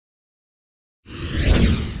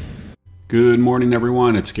Good morning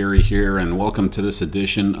everyone, it's Gary here and welcome to this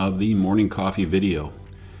edition of the Morning Coffee video.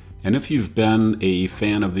 And if you've been a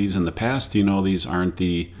fan of these in the past, you know these aren't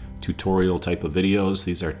the tutorial type of videos.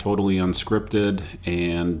 These are totally unscripted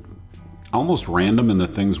and almost random in the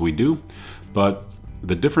things we do. But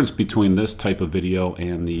the difference between this type of video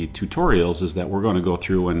and the tutorials is that we're going to go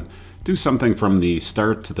through and do something from the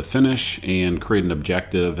start to the finish and create an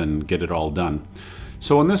objective and get it all done.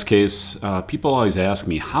 So in this case, people always ask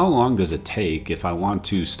me, how long does it take if I want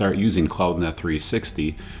to start using CloudNet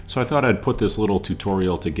 360? So I thought I'd put this little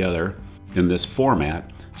tutorial together in this format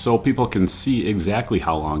so people can see exactly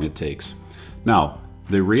how long it takes. Now,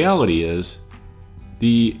 the reality is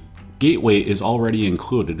the gateway is already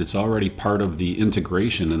included. It's already part of the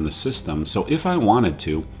integration in the system. So if I wanted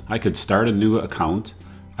to, I could start a new account.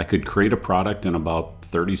 I could create a product in about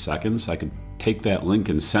 30 seconds. I could take that link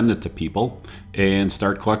and send it to people and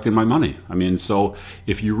start collecting my money. I mean, so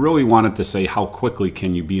if you really wanted to say how quickly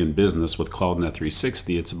can you be in business with CloudNet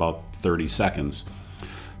 360, it's about 30 seconds.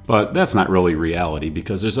 But that's not really reality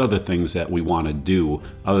because there's other things that we want to do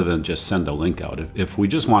other than just send a link out. If we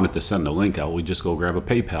just wanted to send a link out, we just go grab a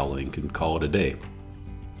PayPal link and call it a day.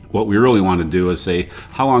 What we really want to do is say,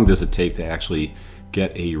 how long does it take to actually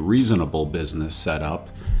get a reasonable business set up?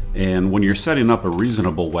 And when you're setting up a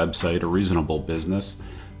reasonable website, a reasonable business,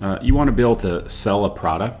 you want to be able to sell a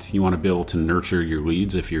product. You want to be able to nurture your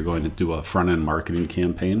leads if you're going to do a front-end marketing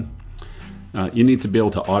campaign. You need to be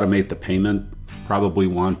able to automate the payment, probably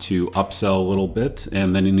want to upsell a little bit,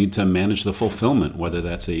 and then you need to manage the fulfillment, whether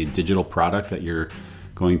that's a digital product that you're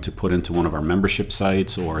going to put into one of our membership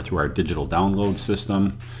sites or through our digital download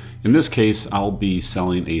system. In this case, I'll be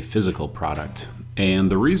selling a physical product.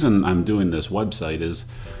 And the reason I'm doing this website is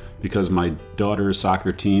because my daughter's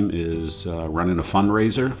soccer team is running a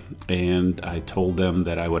fundraiser, and I told them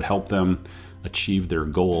that I would help them achieve their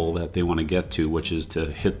goal that they want to get to, which is to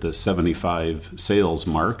hit the 75 sales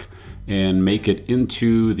mark and make it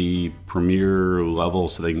into the premier level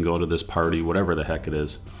so they can go to this party, whatever the heck it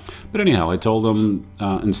is. But anyhow, I told them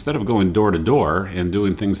instead of going door to door and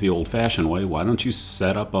doing things the old-fashioned way, why don't you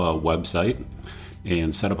set up a website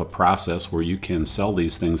and set up a process where you can sell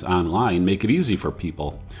these things online, make it easy for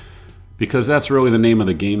people. Because that's really the name of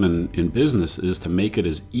the game in business, is to make it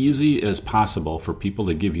as easy as possible for people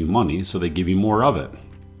to give you money so they give you more of it.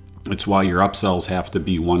 It's why your upsells have to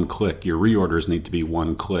be one click. Your reorders need to be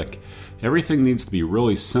one click. Everything needs to be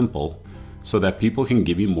really simple so that people can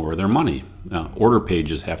give you more of their money. Order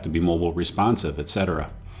pages have to be mobile responsive,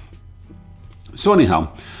 etc. So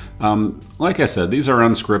anyhow, like I said, these are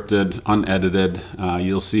unscripted, unedited.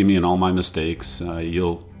 You'll see me in all my mistakes.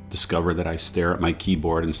 You'll discover that I stare at my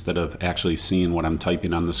keyboard instead of actually seeing what I'm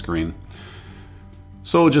typing on the screen.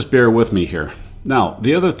 So just bear with me here. Now,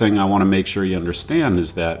 the other thing I want to make sure you understand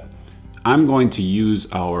is that I'm going to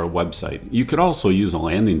use our website. You could also use a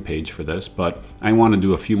landing page for this, but I want to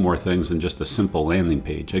do a few more things than just a simple landing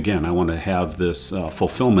page. Again, I want to have this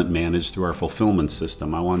fulfillment managed through our fulfillment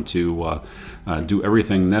system. I want to do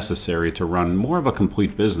everything necessary to run more of a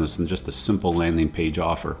complete business than just a simple landing page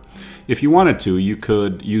offer. If you wanted to, you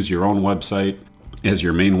could use your own website as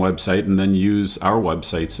your main website and then use our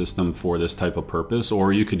website system for this type of purpose,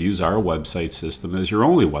 or you could use our website system as your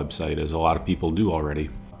only website, as a lot of people do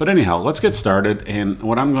already. But anyhow, let's get started, and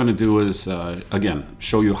what I'm going to do is, again,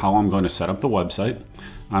 show you how I'm going to set up the website.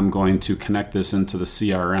 I'm going to connect this into the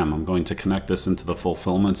CRM. I'm going to connect this into the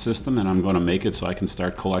fulfillment system, and I'm going to make it so I can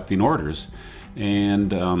start collecting orders.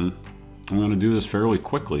 And I'm going to do this fairly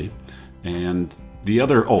quickly. And the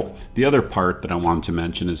other part that I want to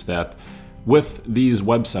mention is that with these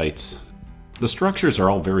websites, the structures are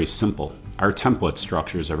all very simple. Our template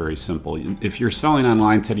structures are very simple. If you're selling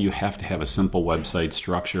online today, you have to have a simple website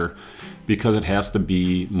structure because it has to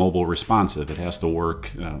be mobile responsive. It has to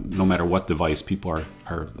work no matter what device people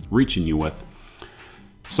are reaching you with.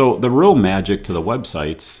 So the real magic to the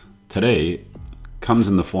websites today comes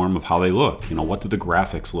in the form of how they look. You know, what do the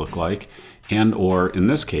graphics look like? And or in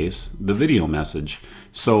this case, the video message.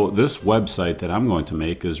 So this website that I'm going to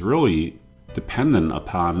make is really dependent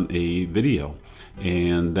upon a video.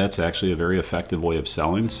 And that's actually a very effective way of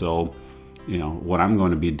selling. So, you know, what I'm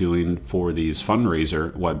going to be doing for these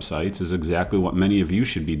fundraiser websites is exactly what many of you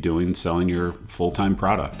should be doing, selling your full-time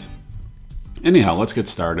product. Anyhow, let's get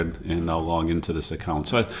started and I'll log into this account.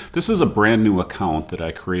 So this is a brand new account that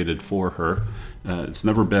I created for her. It's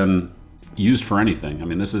never been used for anything. I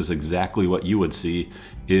mean, this is exactly what you would see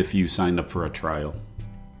if you signed up for a trial.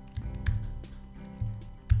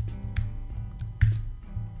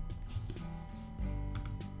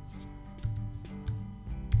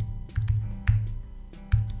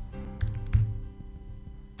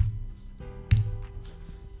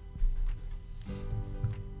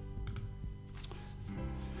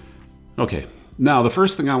 Okay, now the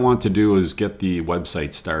first thing I want to do is get the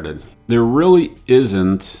website started. There really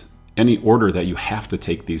isn't any order that you have to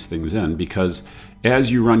take these things in, because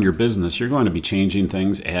as you run your business, you're going to be changing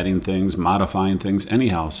things, adding things, modifying things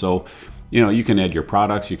anyhow. So, you can add your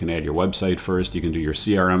products, you can add your website first, you can do your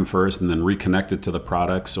CRM first, and then reconnect it to the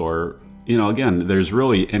products. Or, again, there's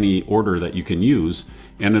really any order that you can use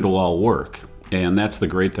and it'll all work. And that's the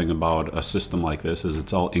great thing about a system like this, is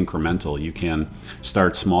it's all incremental. You can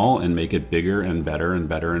start small and make it bigger and better and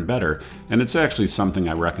better and better. And it's actually something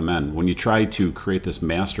I recommend. When you try to create this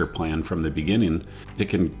master plan from the beginning, it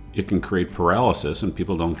can create paralysis and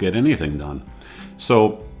people don't get anything done.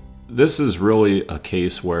 So this is really a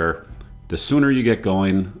case where the sooner you get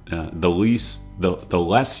going, the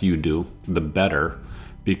less you do, the better,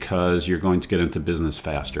 because you're going to get into business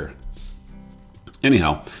faster.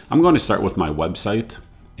 Anyhow, I'm going to start with my website,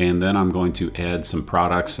 and then I'm going to add some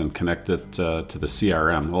products and connect it to the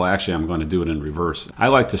CRM. Well, actually, I'm going to do it in reverse. I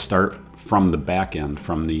like to start from the back end,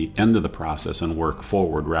 from the end of the process, and work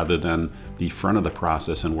forward rather than the front of the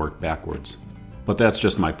process and work backwards. But that's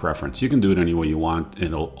just my preference. You can do it any way you want, and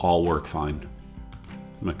it'll all work fine.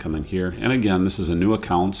 So I'm going to come in here. And again, this is a new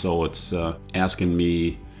account, so it's asking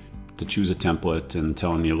me to choose a template and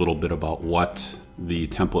telling me a little bit about what the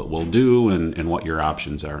template will do and what your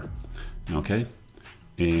options are. Okay,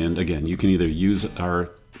 and again, you can either use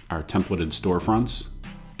our templated storefronts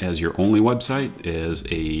as your only website, as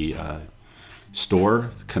a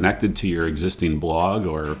store connected to your existing blog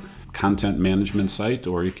or content management site,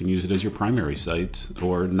 or you can use it as your primary site,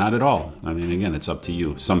 or not at all. I mean, again, it's up to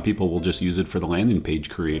you. Some people will just use it for the landing page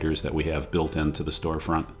creators that we have built into the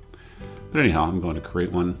storefront. But anyhow, I'm going to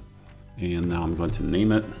create one, and now I'm going to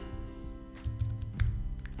name it.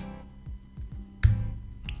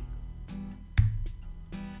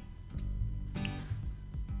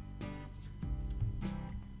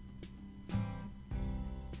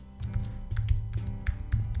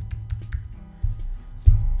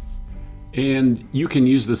 And you can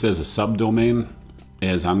use this as a subdomain,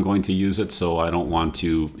 as I'm going to use it, so I don't want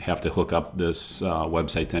to have to hook up this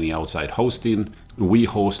website to any outside hosting. We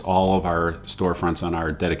host all of our storefronts on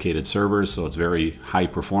our dedicated servers, so it's very high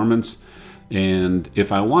performance. And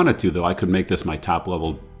if I wanted to, though, I could make this my top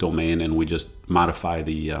level domain, and we just modify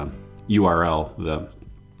the URL, the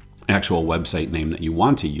actual website name that you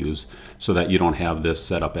want to use, so that you don't have this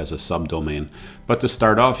set up as a subdomain. But to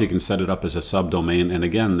start off, you can set it up as a subdomain, and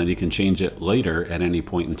again, then you can change it later at any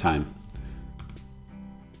point in time.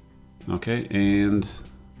 Okay, and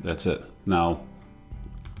that's it. Now,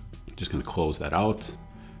 I'm just going to close that out,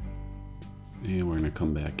 and we're going to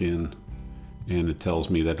come back in, and it tells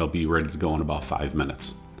me that it'll be ready to go in about 5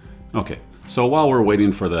 minutes. Okay, so while we're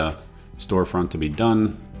waiting for the storefront to be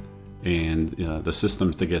done and the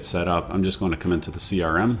systems to get set up, I'm just going to come into the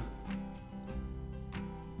CRM,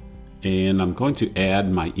 and I'm going to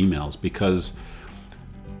add my emails, because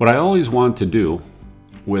what I always want to do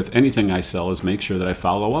with anything I sell is make sure that I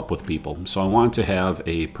follow up with people. So I want to have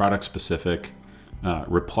a product specific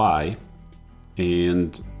reply,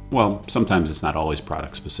 and well, sometimes it's not always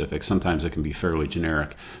product specific. Sometimes it can be fairly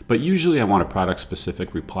generic, but usually I want a product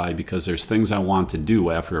specific reply, because there's things I want to do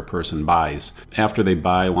after a person buys. After they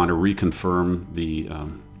buy, I want to reconfirm the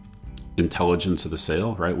intelligence of the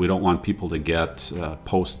sale, right? We don't want people to get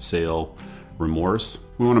post-sale remorse.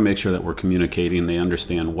 We want to make sure that we're communicating. They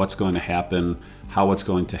understand what's going to happen, how it's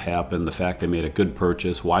going to happen, the fact they made a good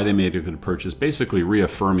purchase, why they made a good purchase, basically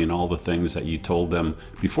reaffirming all the things that you told them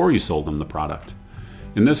before you sold them the product.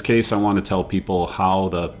 In this case, I want to tell people how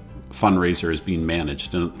the fundraiser is being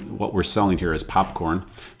managed. And what we're selling here is popcorn.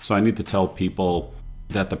 So I need to tell people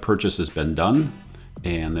that the purchase has been done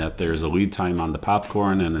and that there's a lead time on the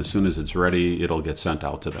popcorn, and as soon as it's ready, it'll get sent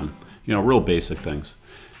out to them. Real basic things.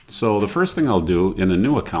 So the first thing I'll do in a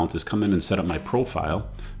new account is come in and set up my profile,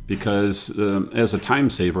 because as a time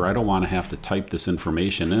saver, I don't want to have to type this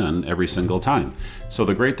information in every single time. So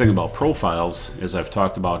the great thing about profiles, as I've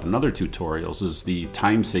talked about in other tutorials, is the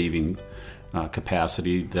time saving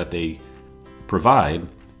capacity that they provide,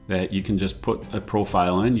 that you can just put a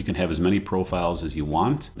profile in. You can have as many profiles as you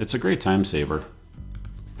want. It's a great time saver.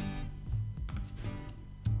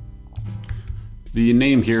 The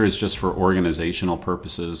name here is just for organizational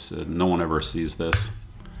purposes. No one ever sees this.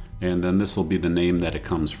 And then this will be the name that it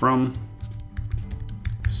comes from.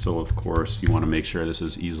 So of course you want to make sure this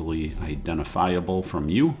is easily identifiable from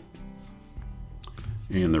you.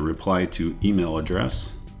 And the reply to email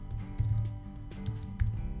address.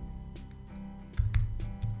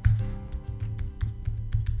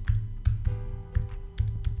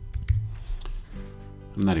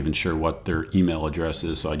 I'm not even sure what their email address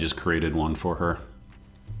is, so I just created one for her.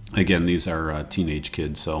 Again, these are teenage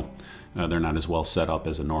kids, so they're not as well set up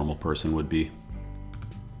as a normal person would be.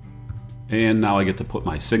 And now I get to put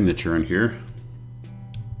my signature in here.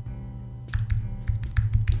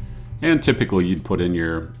 And typically you'd put in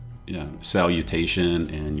your salutation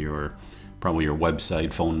and probably your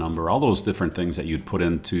website, phone number, all those different things that you'd put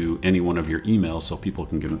into any one of your emails so people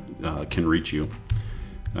can reach you.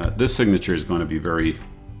 This signature is going to be very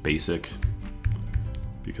basic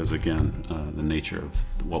because, again, the nature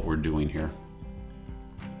of what we're doing here.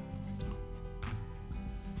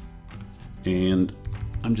 And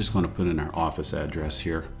I'm just going to put in our office address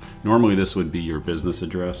here. Normally this would be your business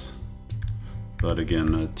address, but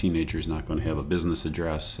again, a teenager is not going to have a business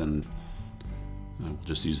address, and we'll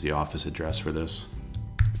just use the office address for this.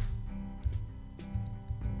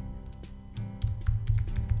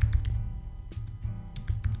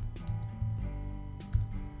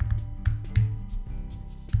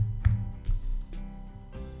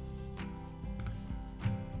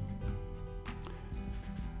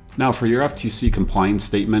 Now for your FTC compliance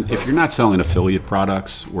statement, if you're not selling affiliate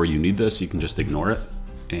products where you need this, you can just ignore it,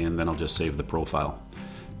 and then I'll just save the profile.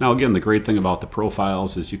 Now again, the great thing about the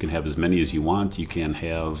profiles is you can have as many as you want. You can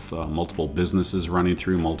have multiple businesses running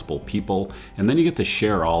through, multiple people, and then you get to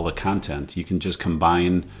share all the content. You can just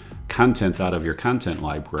combine content out of your content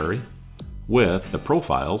library with the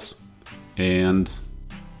profiles, and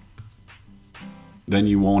then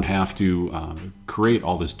you won't have to create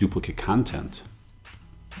all this duplicate content.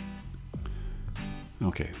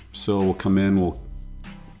 Okay, so we'll come in, we're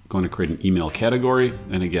going to create an email category.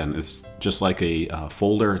 And again, it's just like a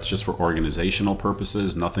folder. It's just for organizational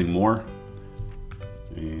purposes, nothing more.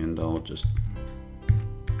 And I'll just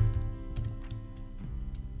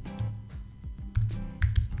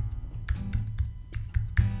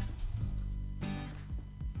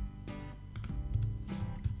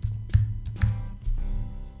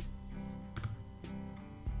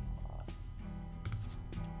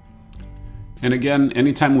And again,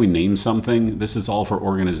 anytime we name something, this is all for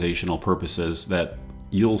organizational purposes that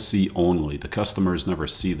you'll see only. The customers never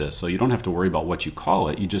see this, so you don't have to worry about what you call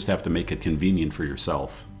it. You just have to make it convenient for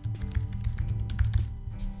yourself.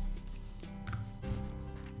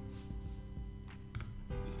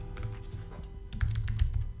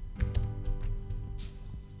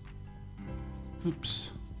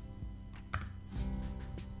 Oops.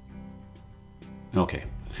 Okay,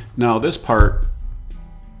 now this part,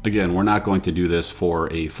 again, we're not going to do this for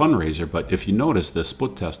a fundraiser, but if you notice this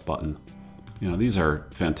split test button, these are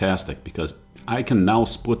fantastic because I can now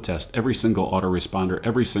split test every single autoresponder,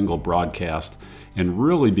 every single broadcast, and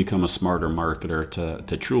really become a smarter marketer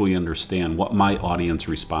to truly understand what my audience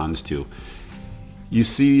responds to. You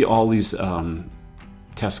see all these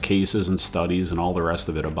test cases and studies and all the rest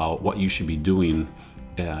of it about what you should be doing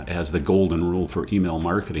as the golden rule for email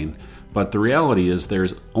marketing. But the reality is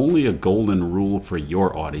there's only a golden rule for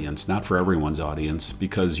your audience, not for everyone's audience,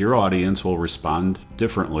 because your audience will respond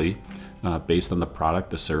differently based on the product,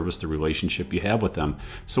 the service, the relationship you have with them.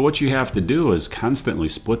 So what you have to do is constantly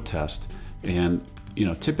split test. And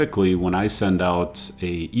typically when I send out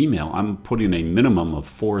a email, I'm putting a minimum of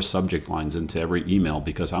 4 subject lines into every email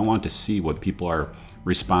because I want to see what people are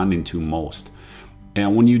responding to most.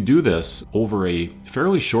 And when you do this over a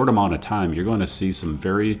fairly short amount of time, you're going to see some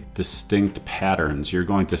very distinct patterns. You're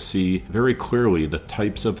going to see very clearly the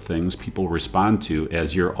types of things people respond to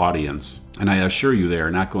as your audience. And I assure you they are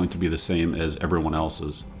not going to be the same as everyone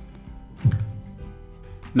else's.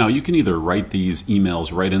 Now you can either write these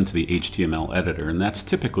emails right into the HTML editor, and that's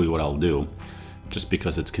typically what I'll do, just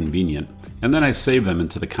because it's convenient. And then I save them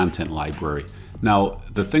into the content library. Now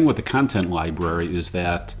the thing with the content library is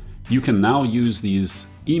that you can now use these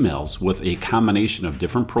emails with a combination of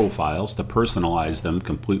different profiles to personalize them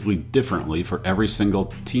completely differently for every single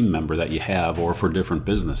team member that you have or for different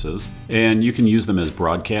businesses. And you can use them as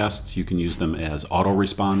broadcasts, you can use them as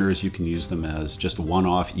autoresponders, you can use them as just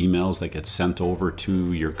one-off emails that get sent over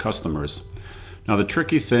to your customers. Now the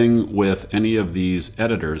tricky thing with any of these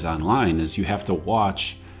editors online is you have to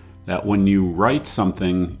watch that when you write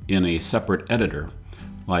something in a separate editor,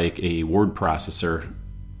 like a word processor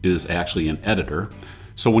is actually an editor.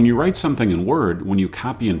 So when you write something in Word, when you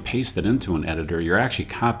copy and paste it into an editor, you're actually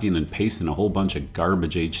copying and pasting a whole bunch of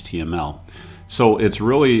garbage HTML. So it's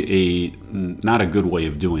really not a good way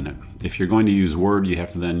of doing it. If you're going to use Word, you have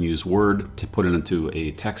to then use Word to put it into a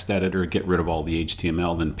text editor, get rid of all the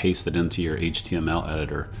HTML, then paste it into your HTML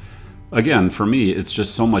editor. Again, for me, it's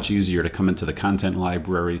just so much easier to come into the content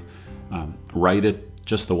library, write it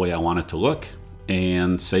just the way I want it to look,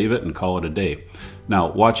 and save it and call it a day. Now,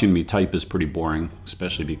 watching me type is pretty boring,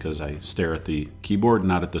 especially because I stare at the keyboard,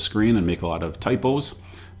 not at the screen, and make a lot of typos.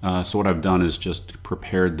 So what I've done is just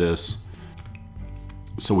prepared this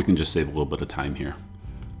so we can just save a little bit of time here.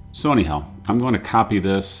 So anyhow, I'm going to copy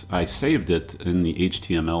this. I saved it in the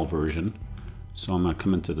HTML version. So I'm going to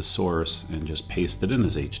come into the source and just paste it in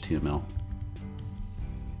as HTML.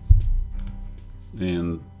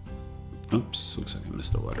 And, oops, looks like I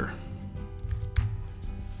missed a letter.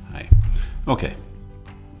 Hi. Okay.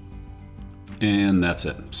 And that's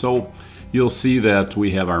it. So you'll see that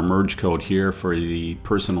we have our merge code here for the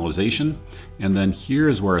personalization. And then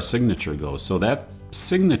here's where our signature goes. So that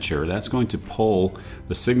signature, that's going to pull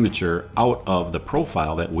the signature out of the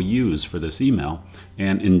profile that we use for this email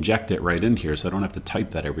and inject it right in here, so I don't have to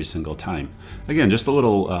type that every single time. Again, just a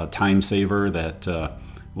little time saver that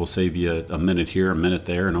will save you a minute here, a minute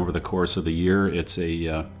there, and over the course of the year, it's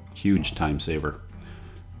a huge time saver.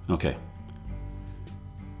 Okay.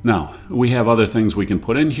 Now, we have other things we can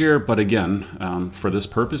put in here, but again, for this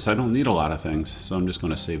purpose, I don't need a lot of things. So I'm just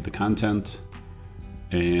going to save the content,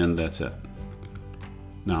 and that's it.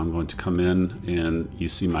 Now I'm going to come in, and you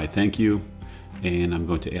see my thank you, and I'm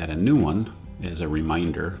going to add a new one as a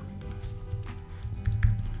reminder.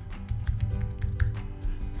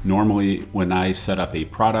 Normally, when I set up a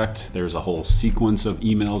product, there's a whole sequence of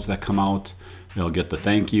emails that come out. They'll get the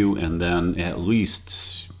thank you, and then at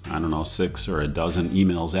least, I don't know, 6 or a dozen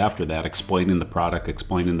emails after that explaining the product,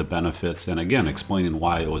 explaining the benefits, and again, explaining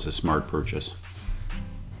why it was a smart purchase.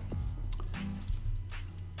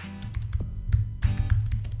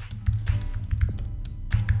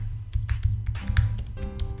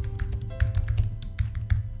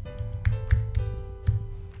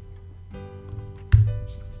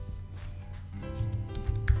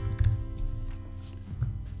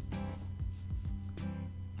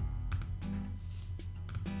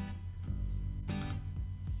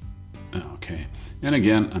 Okay, and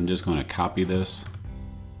again, I'm just going to copy this,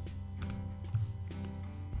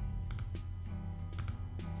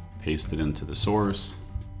 paste it into the source,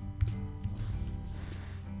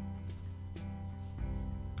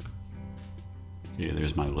 okay,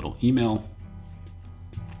 there's my little email,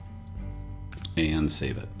 and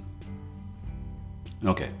save it.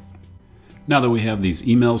 Okay, now that we have these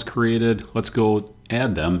emails created, let's go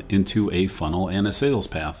add them into a funnel and a sales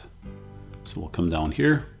path. So we'll come down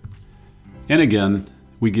here. And again,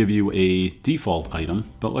 we give you a default item,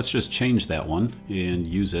 but let's just change that one and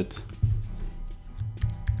use it.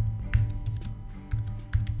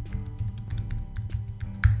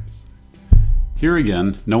 Here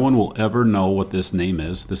again, no one will ever know what this name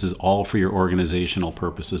is. This is all for your organizational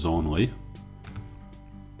purposes only.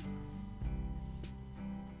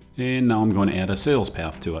 And now I'm going to add a sales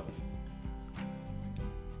path to it.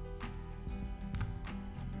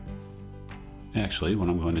 Actually, what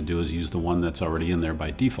I'm going to do is use the one that's already in there by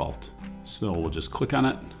default. So we'll just click on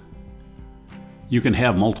it. You can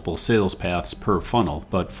have multiple sales paths per funnel,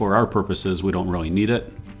 but for our purposes, we don't really need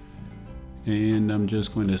it. And I'm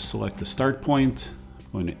just going to select the start point.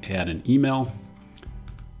 I'm going to add an email.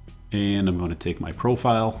 And I'm going to take my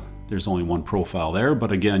profile. There's only one profile there,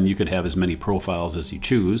 but again, you could have as many profiles as you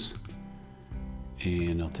choose.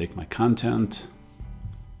 And I'll take my content.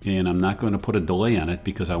 And I'm not going to put a delay on it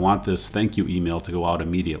because I want this thank you email to go out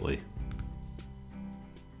immediately.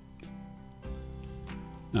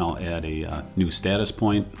 Now I'll add a new status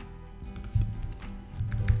point.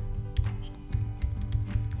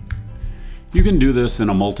 You can do this in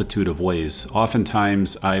a multitude of ways.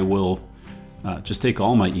 Oftentimes I will just take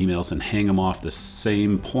all my emails and hang them off the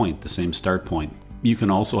same point, the same start point. You can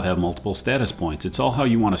also have multiple status points. It's all how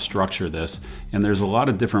you want to structure this, and there's a lot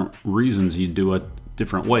of different reasons you do it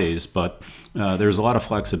different ways, but there's a lot of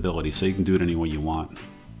flexibility, so you can do it any way you want.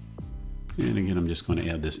 And again, I'm just going to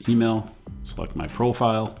add this email, select my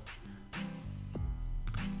profile,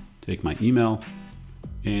 take my email,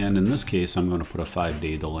 and in this case, I'm going to put a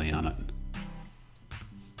 5-day delay on it.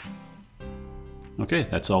 Okay,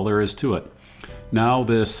 that's all there is to it. Now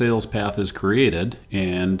the sales path is created,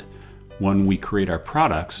 and when we create our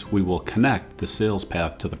products, we will connect the sales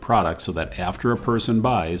path to the product so that after a person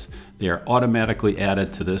buys, they are automatically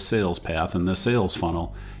added to this sales path and this sales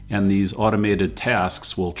funnel, and these automated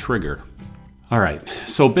tasks will trigger. All right,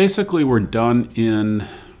 so basically we're done in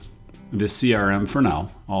the CRM for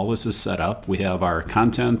now. All this is set up. We have our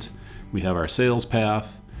content, we have our sales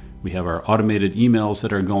path, we have our automated emails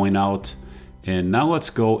that are going out, and now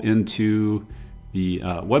let's go into the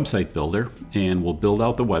website builder, and we'll build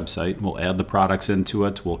out the website. We'll add the products into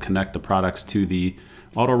it. We'll connect the products to the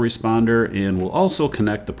autoresponder, and we'll also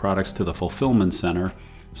connect the products to the fulfillment center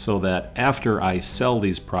so that after I sell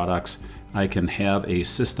these products, I can have a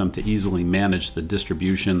system to easily manage the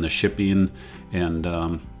distribution, the shipping, and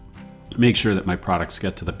make sure that my products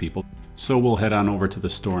get to the people. So we'll head on over to the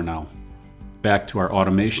store now. Back to our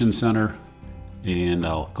automation center, and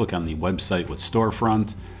I'll click on the website with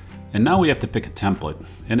storefront. And now we have to pick a template.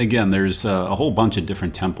 And again, there's a whole bunch of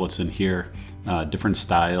different templates in here, different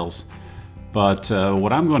styles. But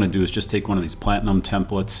what I'm going to do is just take one of these platinum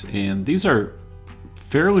templates, and these are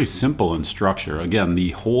fairly simple in structure. Again,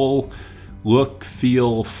 the whole look,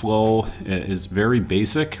 feel, flow is very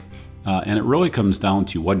basic, and it really comes down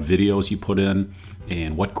to what videos you put in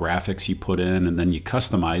and what graphics you put in, and then you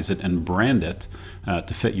customize it and brand it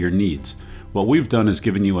to fit your needs. What we've done is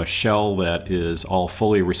given you a shell that is all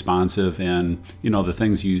fully responsive, and the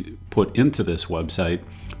things you put into this website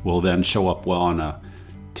will then show up well on a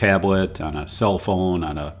tablet, on a cell phone,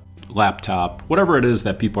 on a laptop, whatever it is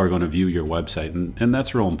that people are going to view your website, and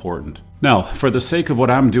that's real important. Now, for the sake of what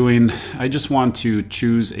I'm doing, I just want to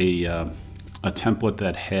choose a template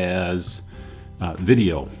that has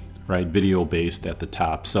video, right? Video based at the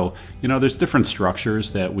top. So, there's different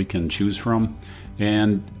structures that we can choose from,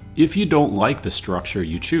 and if you don't like the structure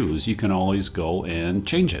you choose, you can always go and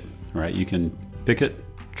change it, right? You can pick it,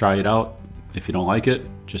 try it out. If you don't like it,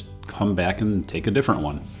 just come back and take a different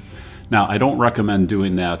one. Now, I don't recommend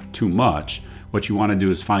doing that too much. What you want to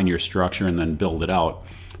do is find your structure and then build it out,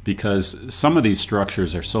 because some of these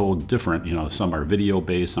structures are so different. Some are video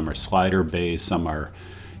based, some are slider based, some are,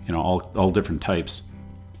 all different types.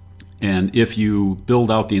 And if you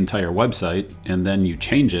build out the entire website and then you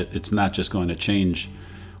change it, it's not just going to change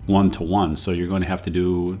one-to-one. So you're going to have to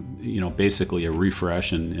do, basically a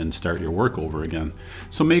refresh and start your work over again.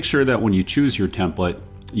 So make sure that when you choose your template,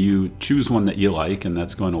 you choose one that you like and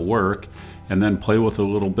that's going to work, and then play with it a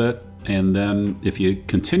little bit. And then if you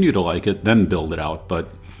continue to like it, then build it out. But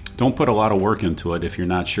don't put a lot of work into it if you're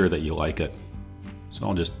not sure that you like it. So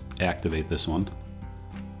I'll just activate this one.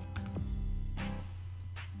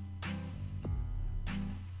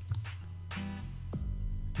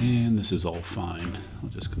 And this is all fine. I'll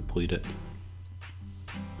just complete it.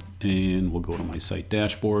 And we'll go to my site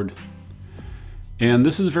dashboard. And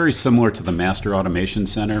this is very similar to the Master Automation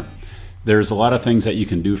Center. There's a lot of things that you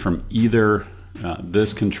can do from either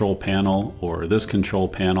this control panel or this control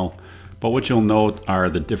panel. But what you'll note are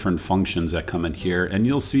the different functions that come in here. And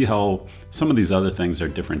you'll see how some of these other things are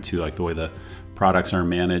different too, like the way the products are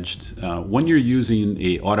managed. When you're using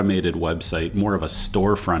a automated website, more of a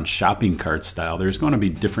storefront shopping cart style, there's going to be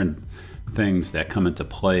different things that come into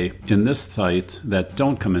play in this site that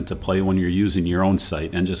don't come into play when you're using your own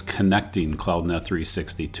site and just connecting CloudNet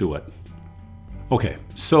 360 to it. Okay,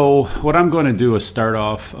 so what I'm going to do is start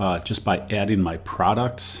off just by adding my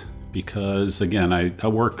products, because again, I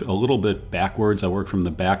work a little bit backwards. I work from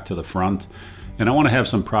the back to the front. And I want to have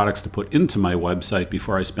some products to put into my website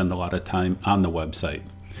before I spend a lot of time on the website.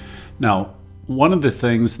 Now, one of the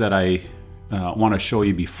things that I want to show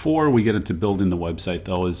you before we get into building the website,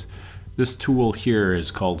 though, is this tool here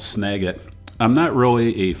is called Snagit. I'm not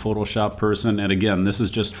really a Photoshop person, and again, this is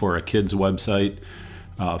just for a kid's website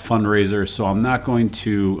fundraiser, so I'm not going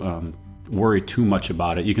to worry too much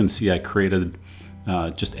about it. You can see I created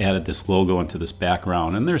just added this logo into this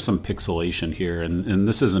background, and there's some pixelation here, and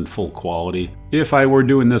this isn't full quality. If I were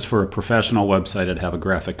doing this for a professional website, I'd have a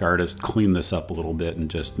graphic artist clean this up a little bit and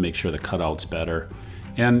just make sure the cutout's better.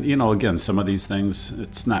 And again, some of these things,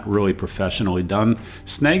 it's not really professionally done.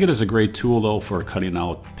 Snagit is a great tool though for cutting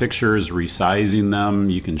out pictures, resizing them,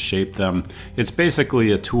 you can shape them. It's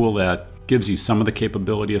basically a tool that gives you some of the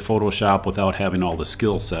capability of Photoshop without having all the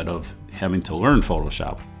skill set of having to learn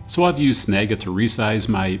Photoshop. So I've used Snagit to resize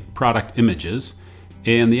my product images,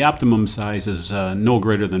 and the optimum size is no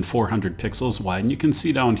greater than 400 pixels wide, and you can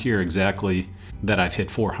see down here exactly that I've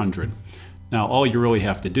hit 400. Now all you really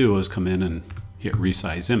have to do is come in and hit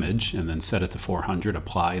resize image and then set it to 400,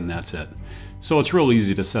 apply, and that's it. So it's real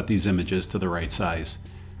easy to set these images to the right size.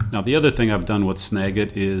 Now the other thing I've done with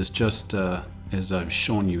Snagit is just as I've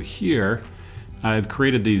shown you here, I've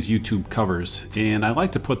created these YouTube covers, and I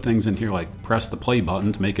like to put things in here like press the play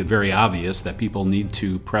button to make it very obvious that people need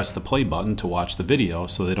to press the play button to watch the video,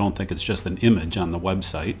 so they don't think it's just an image on the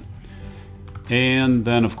website. And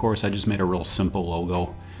then of course I just made a real simple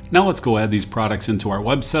logo. Now let's go add these products into our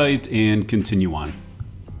website and continue on.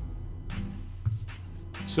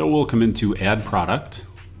 So we'll come into add product.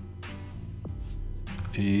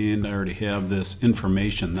 And I already have this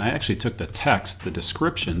information. I actually took the text, the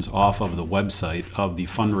descriptions off of the website of the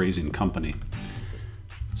fundraising company.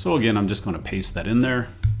 So again, I'm just going to paste that in there.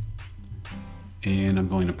 And I'm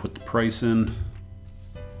going to put the price in.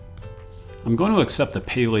 I'm going to accept the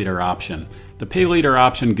pay later option. The pay later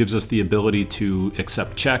option gives us the ability to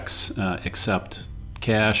accept checks, accept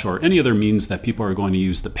cash, or any other means that people are going to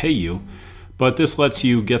use to pay you. But this lets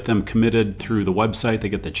you get them committed through the website. They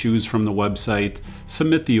get to choose from the website,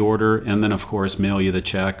 submit the order, and then of course mail you the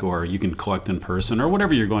check, or you can collect in person, or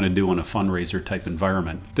whatever you're going to do in a fundraiser type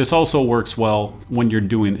environment. This also works well when you're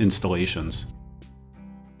doing installations.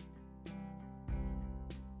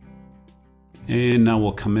 And now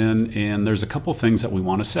we'll come in, and there's a couple things that we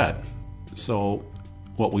want to set. So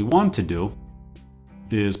what we want to do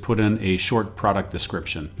is put in a short product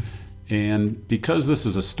description. And because this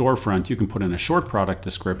is a storefront, you can put in a short product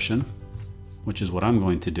description, which is what I'm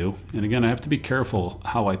going to do. And again, I have to be careful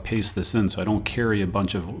how I paste this in so I don't carry a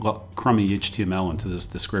bunch of crummy HTML into this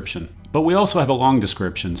description. But we also have a long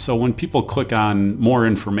description. So when people click on more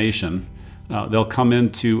information, they'll come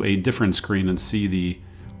into a different screen and see the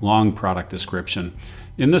long product description.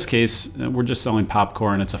 In this case, we're just selling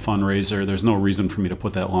popcorn. It's a fundraiser. There's no reason for me to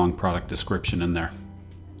put that long product description in there.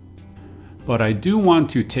 But I do want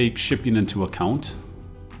to take shipping into account.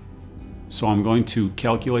 So I'm going to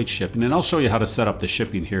calculate shipping, and I'll show you how to set up the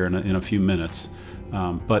shipping here in a few minutes.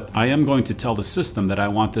 But I am going to tell the system that I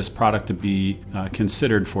want this product to be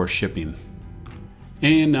considered for shipping.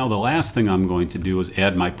 And now the last thing I'm going to do is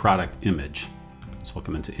add my product image. So I'll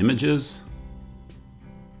come into Images,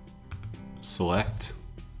 select,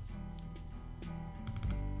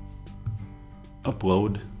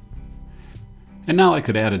 upload. And now I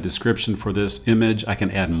could add a description for this image. I can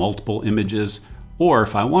add multiple images, or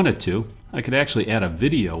if I wanted to, I could actually add a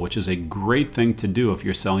video, which is a great thing to do if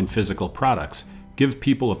you're selling physical products. Give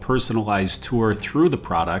people a personalized tour through the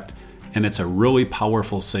product, and it's a really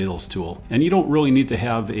powerful sales tool. And you don't really need to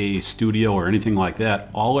have a studio or anything like that.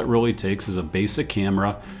 All it really takes is a basic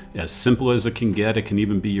camera, as simple as it can get. It can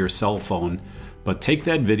even be your cell phone. But take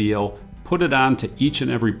that video, put it on to each and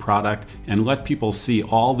every product, and let people see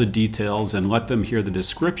all the details, and let them hear the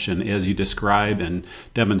description as you describe and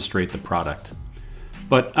demonstrate the product.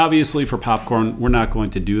 But obviously for popcorn, we're not going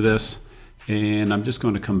to do this. And I'm just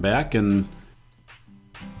going to come back and,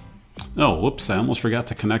 oh, whoops, I almost forgot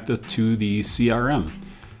to connect it to the CRM.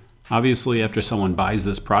 Obviously, after someone buys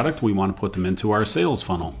this product, we want to put them into our sales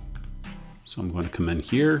funnel. So I'm going to come in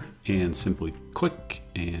here and simply click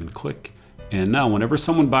and click. And now whenever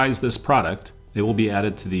someone buys this product, they will be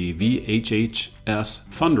added to the VHHS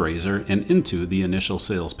fundraiser and into the initial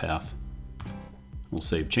sales path. We'll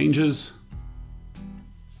save changes.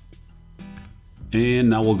 And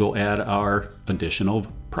now we'll go add our additional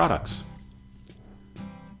products.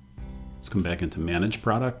 Let's come back into Manage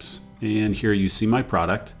Products. And here you see my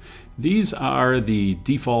product. These are the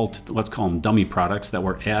default, let's call them dummy products that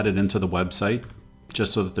were added into the website,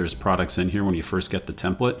 just so that there's products in here when you first get the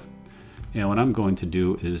template. And what I'm going to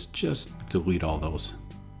do is just delete all those.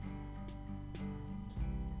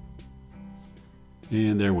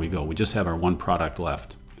 And there we go. We just have our one product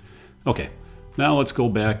left. Okay, now let's go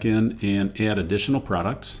back in and add additional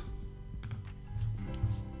products.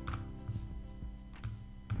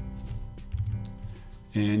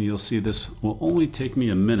 And you'll see this will only take me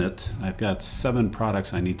a minute. I've got 7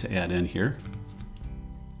 products I need to add in here.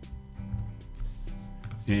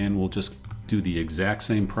 And we'll just do the exact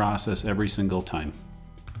same process every single time.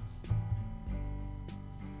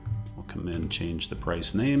 We'll come in, change the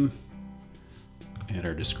price name, add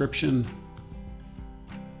our description.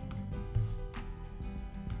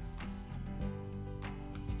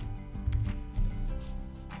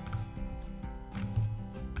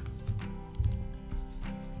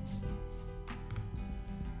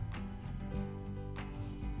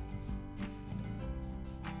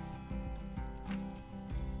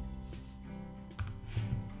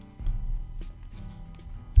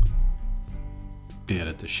 Add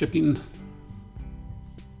it to shipping.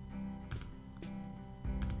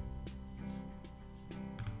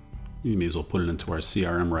 You may as well put it into our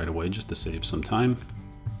CRM right away just to save some time.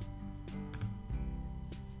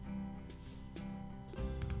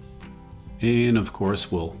 And of course,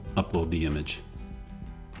 we'll upload the image.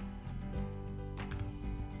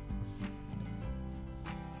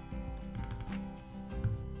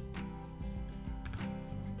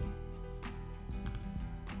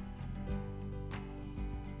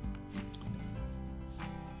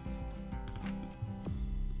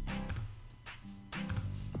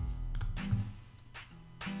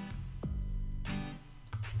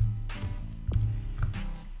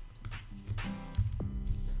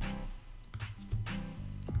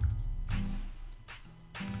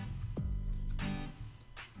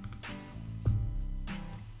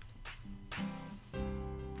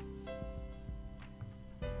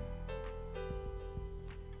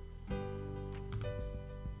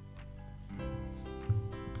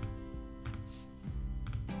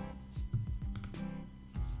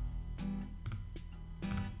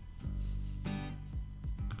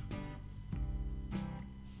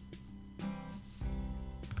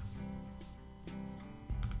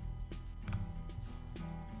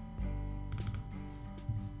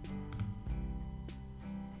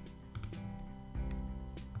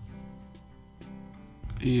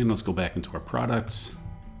 And let's go back into our products.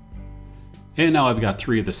 And now I've got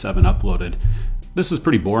 3 of the 7 uploaded. This is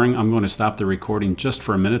pretty boring. I'm going to stop the recording just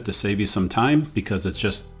for a minute to save you some time because it's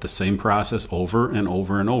just the same process over and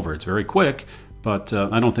over and over. It's very quick, but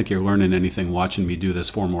I don't think you're learning anything watching me do this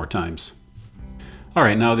 4 more times. All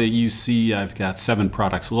right, now that you see I've got 7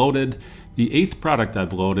 products loaded, the 8th product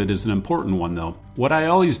I've loaded is an important one though. What I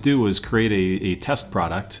always do is create a test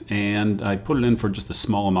product and I put it in for just a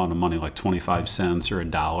small amount of money, like 25 cents or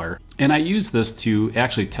 $1. And I use this to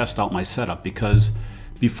actually test out my setup because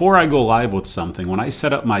before I go live with something, when I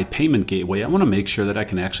set up my payment gateway, I want to make sure that I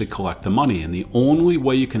can actually collect the money. And the only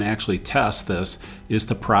way you can actually test this is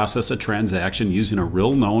to process a transaction using a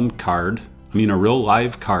real live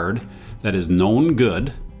card that is known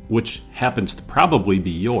good, which happens to probably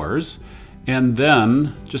be yours, and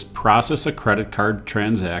then just process a credit card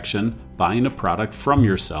transaction buying a product from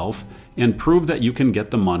yourself and prove that you can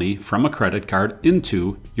get the money from a credit card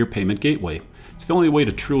into your payment gateway. It's the only way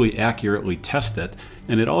to truly accurately test it,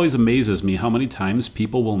 and it always amazes me how many times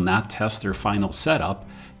people will not test their final setup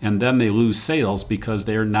and then they lose sales because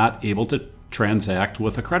they're not able to transact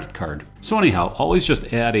with a credit card. So anyhow, always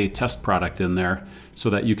just add a test product in there so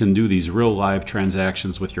that you can do these real live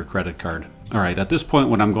transactions with your credit card. All right, at this point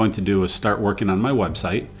what I'm going to do is start working on my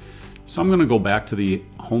website. So I'm going to go back to the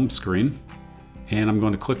home screen and I'm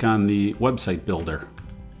going to click on the website builder.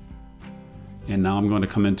 And now I'm going to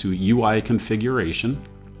come into UI configuration.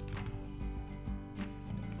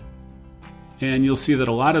 And you'll see that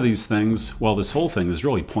a lot of these things, well, this whole thing is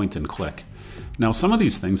really point and click. Now some of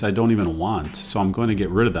these things I don't even want, so I'm going to get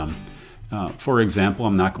rid of them. For example,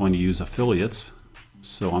 I'm not going to use affiliates,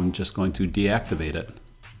 so I'm just going to deactivate it.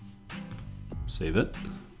 Save it.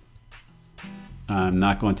 I'm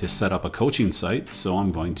not going to set up a coaching site, so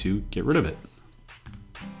I'm going to get rid of it.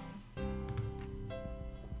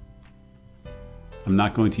 I'm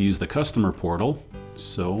not going to use the customer portal,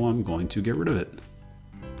 so I'm going to get rid of it.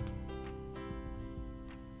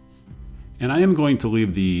 And I am going to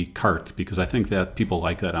leave the cart because I think that people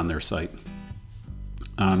like that on their site.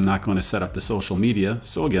 I'm not going to set up the social media,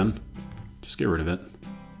 so again, just get rid of it.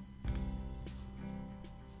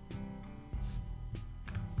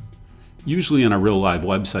 Usually on a real live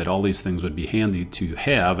website, all these things would be handy to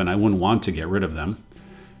have and I wouldn't want to get rid of them.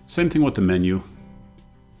 Same thing with the menu.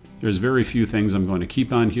 There's very few things I'm going to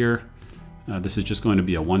keep on here. This is just going to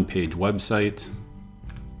be a one-page website.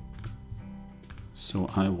 So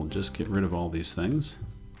I will just get rid of all these things.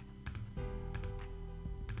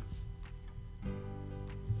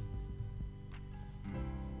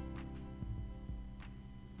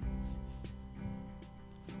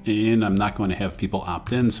 And I'm not going to have people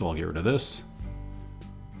opt in, so I'll get rid of this.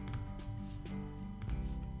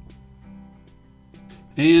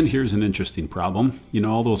 And here's an interesting problem. You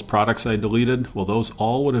know all those products I deleted? Well, those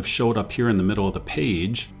all would have showed up here in the middle of the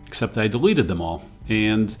page, except I deleted them all.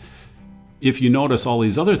 And if you notice all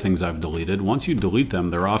these other things I've deleted, once you delete them,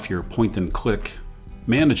 they're off your point and click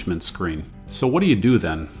management screen. So what do you do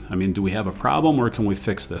then? I mean, do we have a problem or can we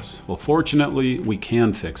fix this? Well, fortunately, we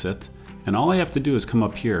can fix it. And all I have to do is come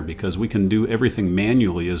up here because we can do everything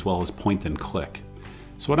manually as well as point and click.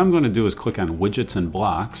 So what I'm going to do is click on widgets and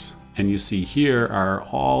blocks. And you see here are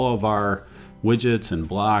all of our widgets and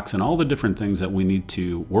blocks and all the different things that we need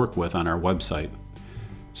to work with on our website.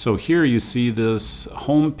 So here you see this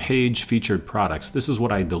home page featured products. This is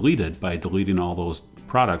what I deleted by deleting all those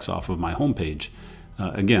products off of my home page.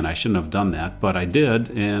 Again, I shouldn't have done that, but I did,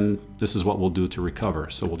 and this is what we'll do to recover.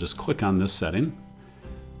 So we'll just click on this setting,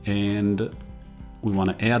 and we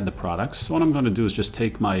want to add the products. So what I'm going to do is just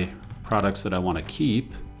take my products that I want to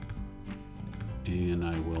keep, and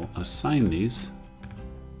I will assign these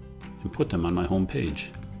and put them on my home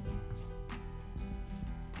page.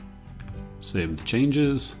 Save the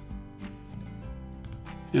changes.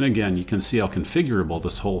 And again, you can see how configurable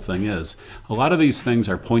this whole thing is. A lot of these things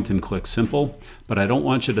are point and click simple, but I don't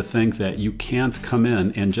want you to think that you can't come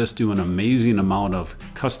in and just do an amazing amount of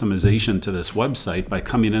customization to this website by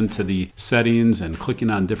coming into the settings and clicking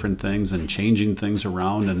on different things and changing things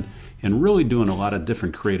around and really doing a lot of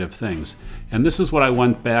different creative things. And this is what I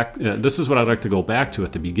went back, this is what I'd like to go back to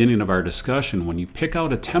at the beginning of our discussion. When you pick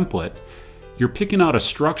out a template, you're picking out a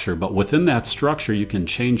structure, but within that structure you can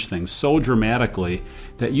change things so dramatically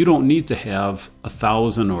that you don't need to have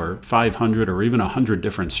 1,000 or 500 or even 100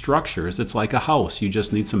 different structures. It's like a house. You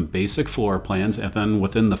just need some basic floor plans, and then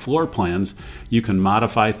within the floor plans you can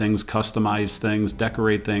modify things, customize things,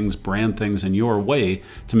 decorate things, brand things in your way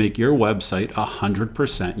to make your website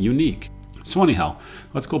 100% unique. So anyhow,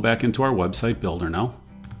 let's go back into our website builder now.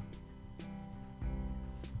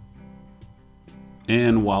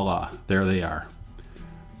 And voila, there they are.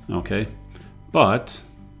 Okay, but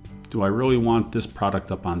do I really want this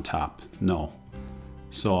product up on top? No.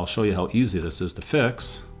 So I'll show you how easy this is to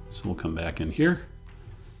fix. So we'll come back in here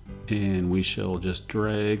and we shall just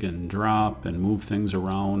drag and drop and move things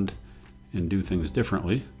around and do things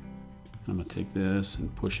differently. I'm going to take this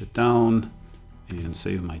and push it down and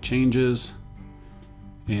save my changes.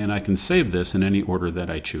 And I can save this in any order that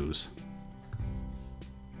I choose.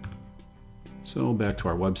 So back to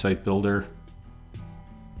our website builder.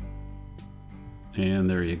 And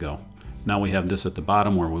there you go. Now we have this at the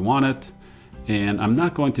bottom where we want it. And I'm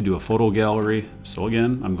not going to do a photo gallery. So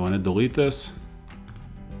again, I'm going to delete this.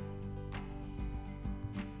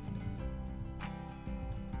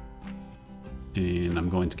 And I'm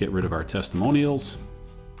going to get rid of our testimonials.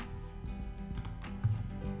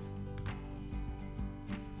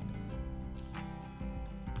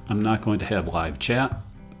 I'm not going to have live chat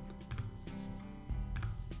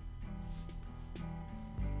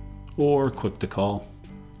or click to call.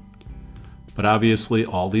 But obviously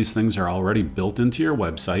all these things are already built into your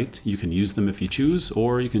website. You can use them if you choose,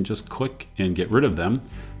 or you can just click and get rid of them.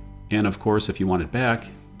 And of course, if you want it back,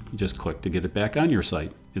 you just click to get it back on your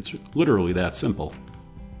site. It's literally that simple.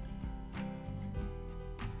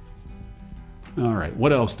 All right,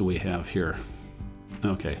 what else do we have here?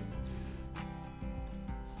 Okay.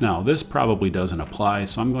 Now this probably doesn't apply,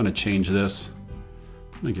 so I'm going to change this.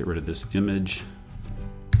 I'm going to get rid of this image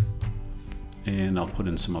and I'll put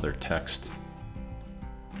in some other text.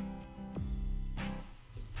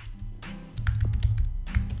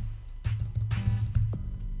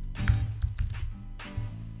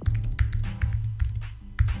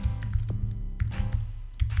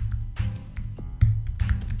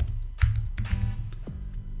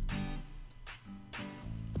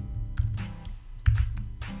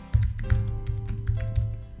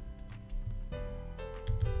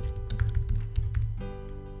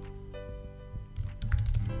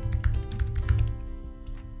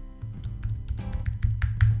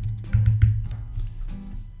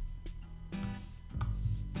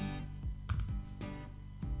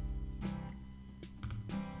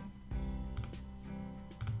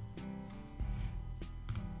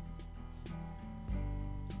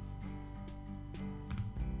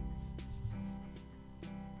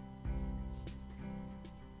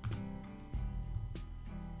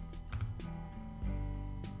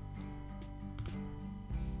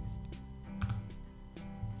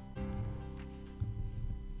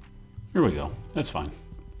 Here we go. That's fine.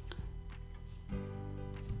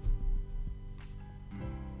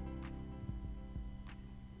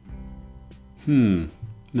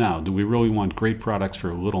 Now, do we really want great products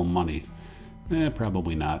for little money?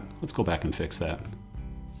 Probably not. Let's go back and fix that.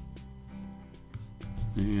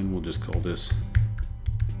 And we'll just call this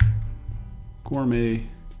Gourmet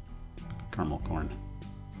Caramel Corn.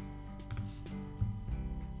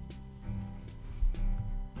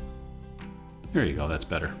 There you go, that's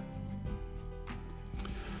better.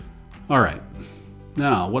 All right,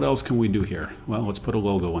 now what else can we do here? Well, let's put a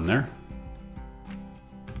logo in there.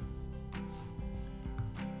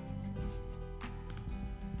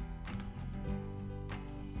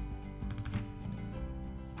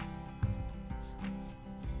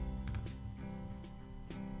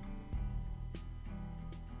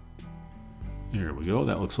 There we go,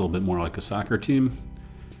 that looks a little bit more like a soccer team.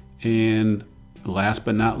 And last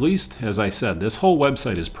but not least, as I said, this whole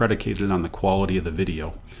website is predicated on the quality of the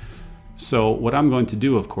video. So what I'm going to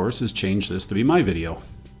do, of course, is change this to be my video.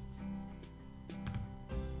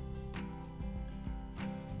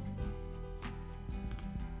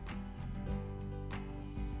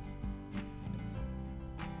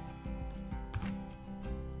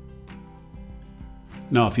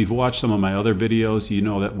 Now, if you've watched some of my other videos, you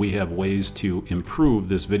know that we have ways to improve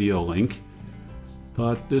this video link,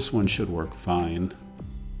 but this one should work fine.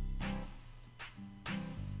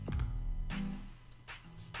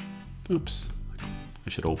 Oops, I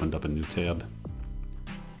should have opened up a new tab.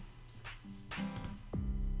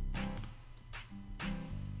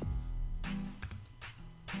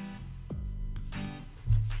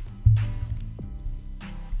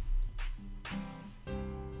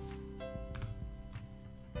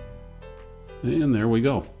 And there we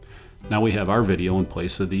go. Now we have our video in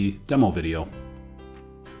place of the demo video.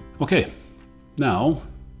 Okay, now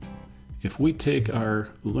if we take our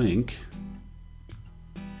link,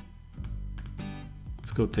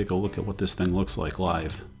 let's go take a look at what this thing looks like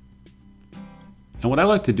live. And what I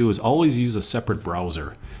like to do is always use a separate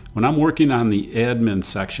browser. When I'm working on the admin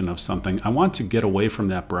section of something, I want to get away from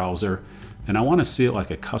that browser and I want to see it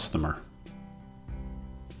like a customer.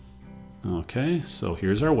 Okay, so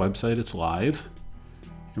here's our website, it's live.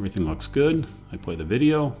 Everything looks good. I play the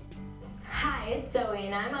video. Hi, it's Zoe,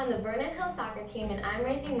 and I'm on the Vernon Hill soccer team, and I'm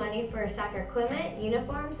raising money for soccer equipment,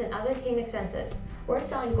 uniforms, and other team expenses. We're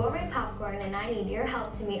selling gourmet popcorn, and I need your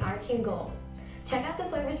help to meet our team goals. Check out the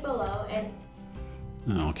flavors below and...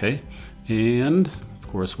 Okay, and of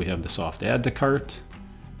course we have the soft add to cart,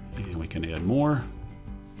 and we can add more.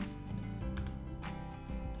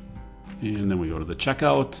 And then we go to the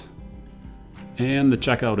checkout, and the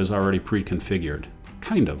checkout is already pre-configured,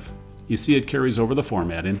 kind of. You see it carries over the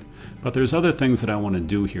formatting, but there's other things that I want to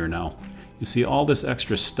do here now. You see all this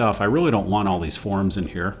extra stuff. I really don't want all these forms in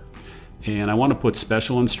here, and I want to put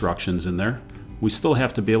special instructions in there. We still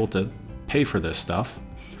have to be able to pay for this stuff.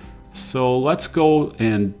 So let's go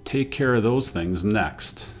and take care of those things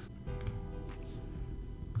next.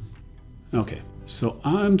 Okay, so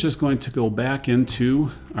I'm just going to go back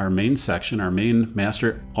into our main section, our main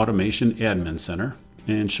Master Automation Admin Center,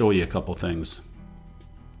 and show you a couple things.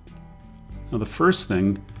 Now the first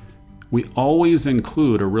thing, we always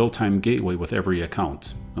include a real-time gateway with every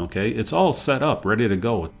account. Okay, it's all set up, ready to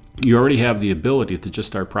go. You already have the ability to just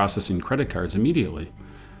start processing credit cards immediately.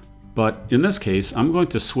 But in this case, I'm going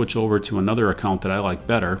to switch over to another account that I like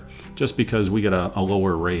better, just because we get a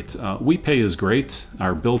lower rate. WePay is great.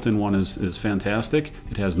 Our built-in one is fantastic.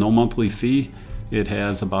 It has no monthly fee. It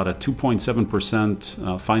has about a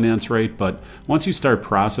 2.7% finance rate, but once you start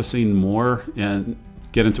processing more and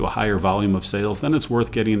get into a higher volume of sales, then it's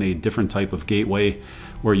worth getting a different type of gateway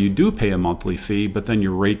where you do pay a monthly fee, but then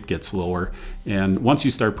your rate gets lower. And once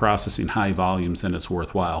you start processing high volumes, then it's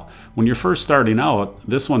worthwhile. When you're first starting out,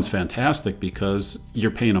 this one's fantastic because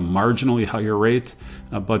you're paying a marginally higher rate,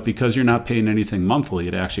 but because you're not paying anything monthly,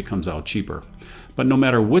 it actually comes out cheaper. But no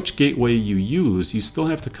matter which gateway you use, you still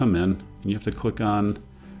have to come in and you have to click on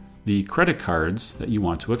the credit cards that you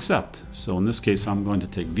want to accept. So in this case, I'm going to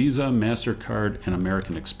take Visa, MasterCard, and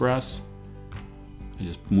American Express. I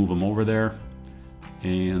just move them over there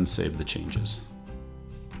and save the changes.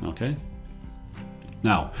 Okay.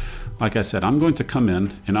 Now, like I said, I'm going to come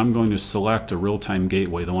in and I'm going to select a real-time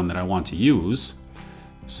gateway, the one that I want to use.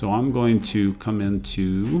 So I'm going to come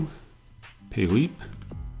into PayLeap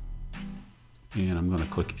and I'm going to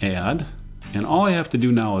click Add. And all I have to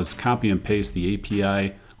do now is copy and paste the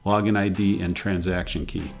API, login ID, and transaction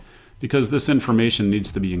key. Because this information needs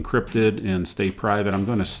to be encrypted and stay private, I'm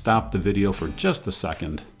going to stop the video for just a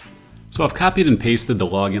second. So I've copied and pasted the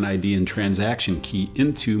login ID and transaction key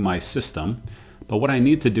into my system, but what I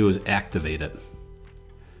need to do is activate it.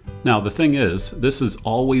 Now the thing is, this is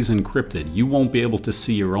always encrypted. You won't be able to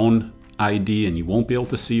see your own ID and you won't be able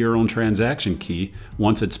to see your own transaction key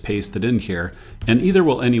once it's pasted in here, and either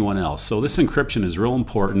will anyone else. So this encryption is real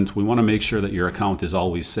important. We want to make sure that your account is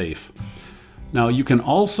always safe. Now you can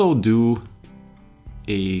also do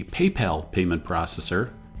a PayPal payment processor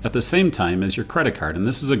at the same time as your credit card, and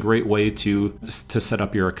this is a great way to set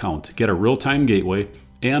up your account. Get a real-time gateway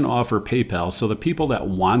and offer PayPal so the people that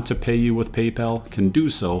want to pay you with PayPal can do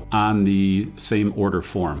so on the same order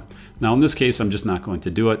form. Now in this case, I'm just not going to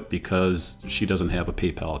do it because she doesn't have a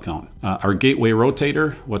PayPal account. Our gateway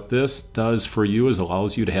rotator, what this does for you is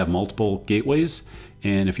allows you to have multiple gateways.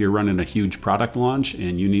 And if you're running a huge product launch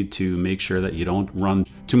and you need to make sure that you don't run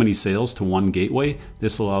too many sales to one gateway,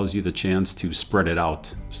 this allows you the chance to spread it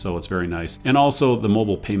out. So it's very nice. And also the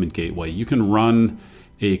mobile payment gateway. You can run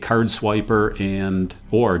a card swiper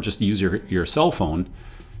or just use your cell phone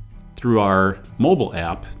through our mobile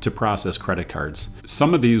app to process credit cards.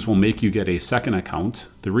 Some of these will make you get a second account.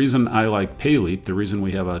 The reason I like PayLeap, the reason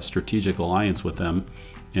we have a strategic alliance with them,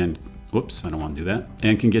 and whoops, I don't want to do that,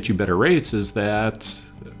 and can get you better rates, is that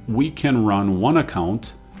we can run one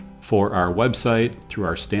account for our website through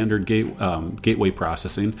our standard gateway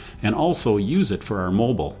processing, and also use it for our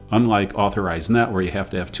mobile, unlike AuthorizeNet where you have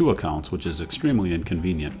to have two accounts, which is extremely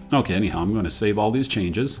inconvenient. Okay, anyhow, I'm going to save all these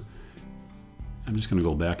changes. I'm just going to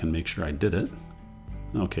go back and make sure I did it.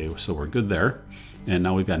 Okay, so we're good there. And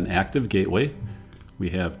now we've got an active gateway. We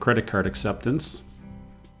have credit card acceptance.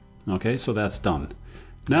 Okay, so that's done.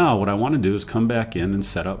 Now what I want to do is come back in and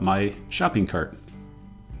set up my shopping cart.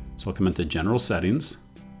 So I'll come into General Settings.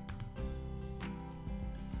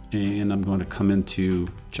 And I'm going to come into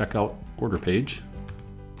Checkout Order Page.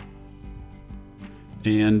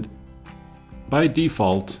 And by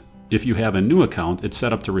default, if you have a new account, it's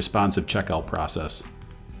set up to responsive checkout process.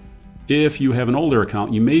 If you have an older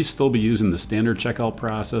account, you may still be using the standard checkout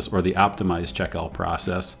process or the optimized checkout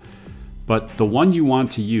process. But the one you want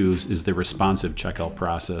to use is the responsive checkout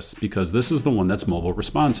process because this is the one that's mobile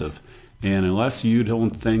responsive. And unless you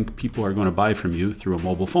don't think people are going to buy from you through a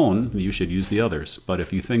mobile phone, you should use the others. But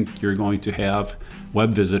if you think you're going to have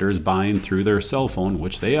web visitors buying through their cell phone,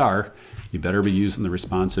 which they are, you better be using the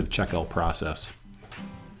responsive checkout process.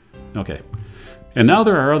 Okay. And now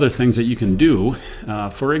there are other things that you can do.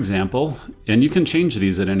 For example, and you can change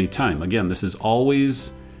these at any time. Again, this is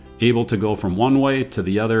always able to go from one way to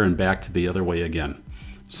the other and back to the other way again.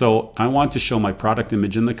 So I want to show my product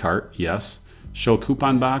image in the cart. Yes. Show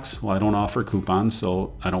coupon box. Well, I don't offer coupons,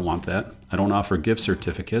 so I don't want that. I don't offer gift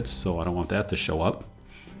certificates, so I don't want that to show up.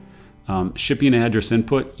 Shipping address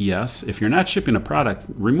input. Yes. If you're not shipping a product,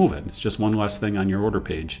 remove it. It's just one less thing on your order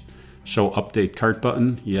page. Show update cart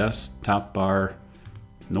button. Yes. Top bar.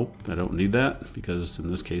 Nope, I don't need that because in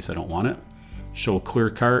this case I don't want it. Show clear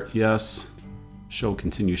cart. Yes. Show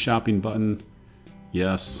continue shopping button.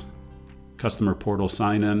 Yes. Customer portal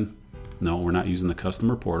sign in. No, we're not using the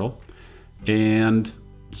customer portal. And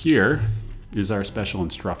here is our special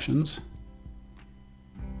instructions.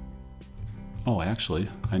 Oh, actually,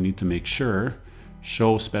 I need to make sure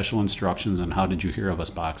show special instructions and how did you hear of us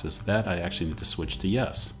boxes. That I actually need to switch to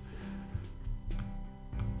yes.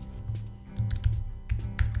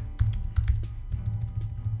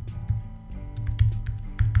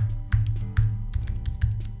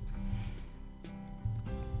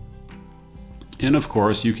 And of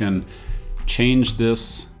course, you can change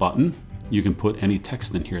this button. You can put any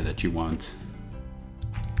text in here that you want.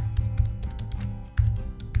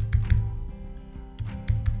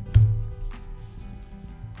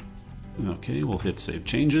 Okay, we'll hit Save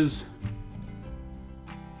Changes.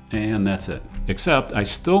 And that's it. Except I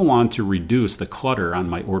still want to reduce the clutter on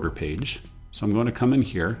my order page. So I'm going to come in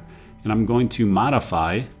here and I'm going to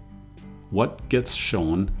modify what gets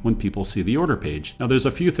shown when people see the order page. Now there's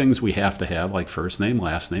a few things we have to have, like first name,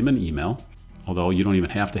 last name, and email. Although you don't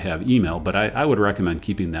even have to have email, but I would recommend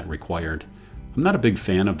keeping that required. I'm not a big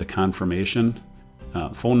fan of the confirmation.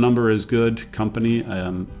 Phone number is good. Company,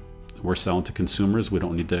 we're selling to consumers. We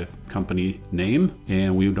don't need the company name,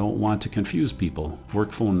 and we don't want to confuse people.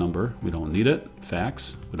 Work phone number, we don't need it.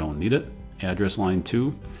 Fax, we don't need it. Address line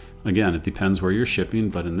 2. Again, it depends where you're shipping,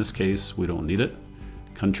 but in this case, we don't need it.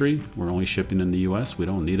 Country, we're only shipping in the US, we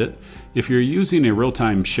don't need it. If you're using a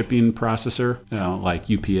real-time shipping processor, like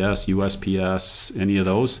UPS, USPS, any of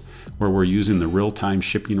those, where we're using the real-time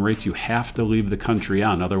shipping rates, you have to leave the country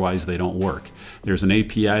on, otherwise they don't work. There's an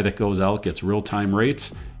API that goes out, gets real-time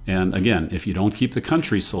rates, and again, if you don't keep the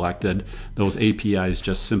country selected, those APIs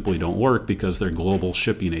just simply don't work because they're global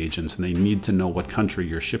shipping agents and they need to know what country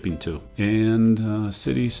you're shipping to. And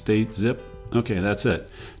city, state, zip. Okay, that's it.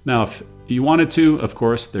 Now, if you wanted to, of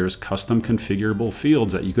course, there's custom configurable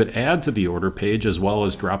fields that you could add to the order page, as well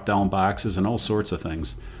as drop-down boxes and all sorts of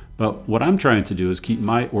things. But what I'm trying to do is keep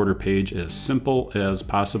my order page as simple as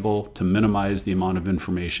possible to minimize the amount of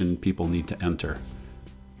information people need to enter.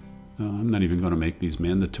 I'm not even going to make these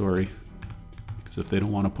mandatory, because if they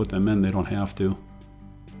don't want to put them in, they don't have to.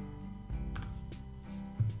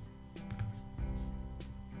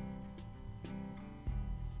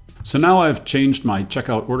 So now I've changed my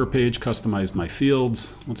checkout order page, customized my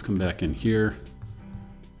fields. Let's come back in here.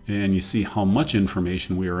 And you see how much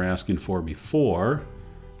information we were asking for before.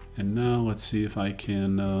 And now let's see if I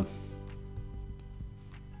can,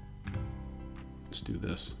 let's do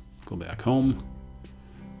this. Go back home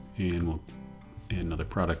and we'll add another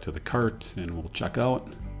product to the cart and we'll check out.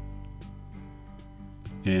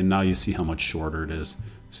 And now you see how much shorter it is.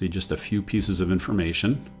 See, just a few pieces of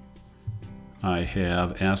information. I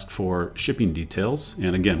have asked for shipping details,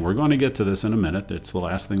 and again, we're going to get to this in a minute. That's the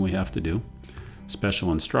last thing we have to do.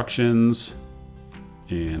 Special instructions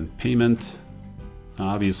and payment.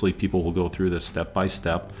 Obviously, people will go through this step by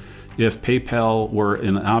step. If PayPal were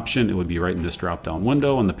an option, it would be right in this drop-down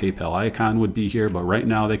window, and the PayPal icon would be here, but right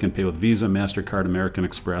now they can pay with Visa, MasterCard, American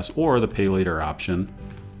Express, or the Pay Later option.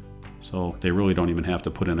 So they really don't even have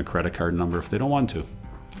to put in a credit card number if they don't want to.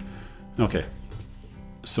 Okay.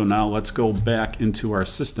 So now let's go back into our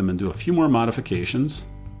system and do a few more modifications.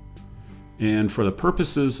 And for the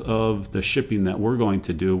purposes of the shipping that we're going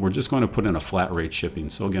to do, we're just going to put in a flat rate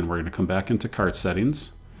shipping. So again, we're going to come back into cart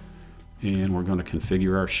settings and we're going to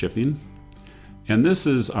configure our shipping. And this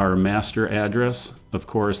is our master address. Of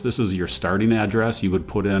course, this is your starting address. You would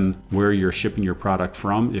put in where you're shipping your product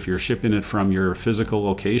from. If you're shipping it from your physical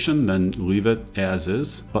location, then leave it as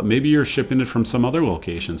is. But maybe you're shipping it from some other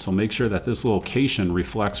location. So make sure that this location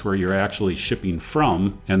reflects where you're actually shipping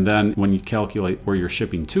from. And then when you calculate where you're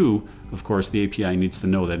shipping to, of course, the API needs to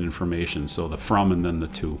know that information. So the from and then the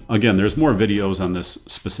to. Again, there's more videos on this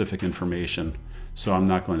specific information, so I'm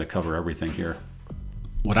not going to cover everything here.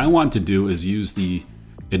 What I want to do is use the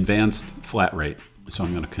advanced flat rate. So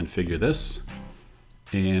I'm going to configure this,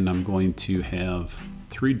 and I'm going to have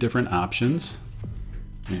 3 different options,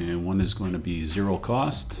 and one is going to be 0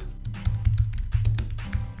 cost.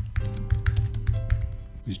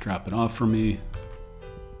 Please drop it off for me.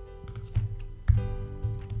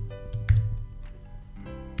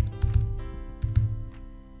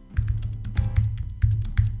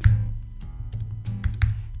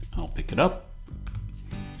 I'll pick it up,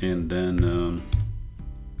 and then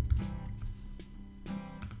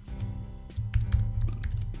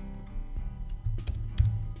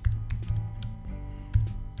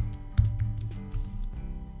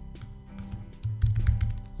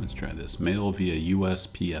let's try this. Mail via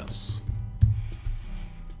USPS.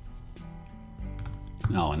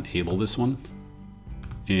 Now I'll enable this one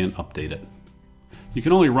and update it. You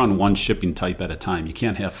can only run one shipping type at a time. You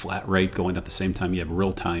can't have flat rate going at the same time you have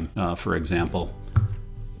real time, for example.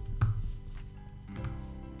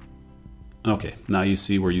 Okay, now you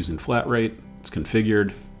see we're using flat rate. It's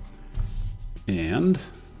configured. And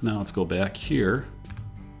now let's go back here.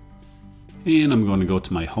 And I'm going to go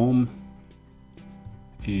to my home.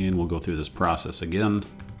 And we'll go through this process again.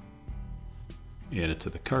 Add it to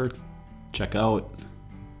the cart. Check out.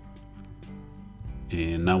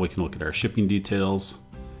 And now we can look at our shipping details,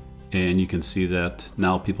 and you can see that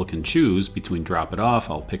now people can choose between drop it off,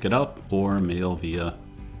 I'll pick it up, or mail via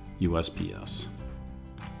USPS.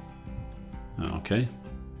 Okay.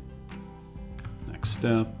 Next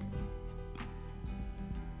step.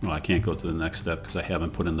 Well, I can't go to the next step because I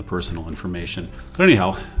haven't put in the personal information. But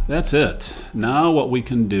anyhow, that's it. Now what we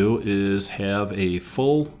can do is have a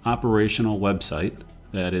full operational website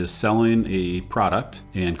that is selling a product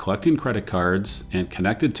and collecting credit cards and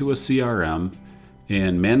connected to a CRM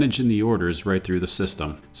and managing the orders right through the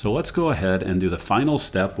system. So let's go ahead and do the final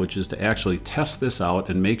step, which is to actually test this out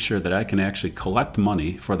and make sure that I can actually collect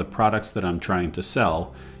money for the products that I'm trying to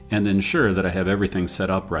sell and ensure that I have everything set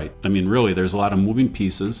up right. I mean, really, there's a lot of moving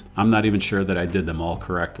pieces. I'm not even sure that I did them all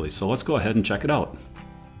correctly. So let's go ahead and check it out.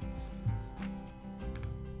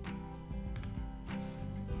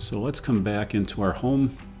 So let's come back into our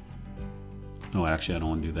home. Oh, actually, I don't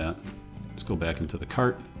want to do that. Let's go back into the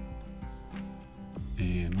cart.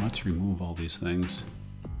 And let's remove all these things.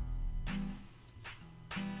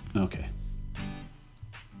 Okay.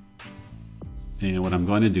 And what I'm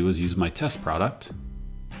going to do is use my test product.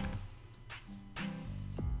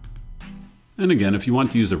 And again, if you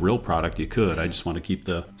want to use the real product, you could. I just want to keep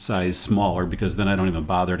the size smaller because then I don't even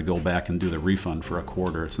bother to go back and do the refund for a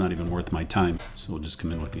quarter. It's not even worth my time. So we'll just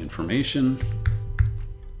come in with the information.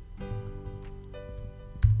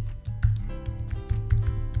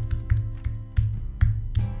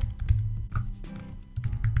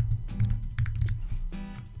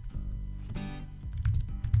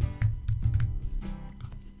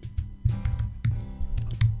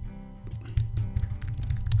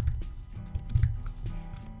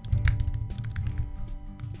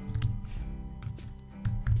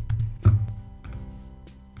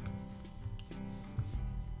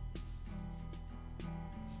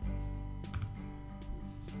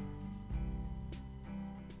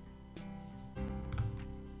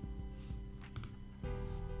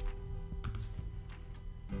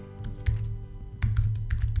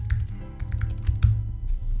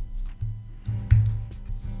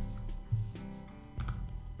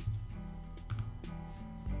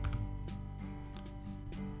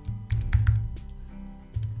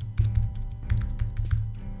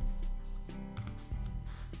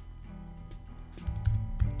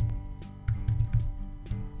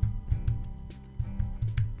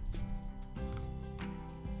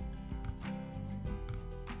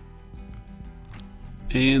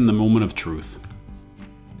 And the moment of truth.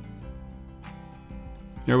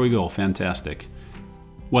 There we go, fantastic.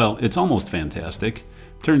 Well, it's almost fantastic.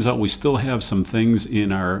 Turns out we still have some things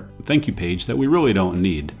in our thank you page that we really don't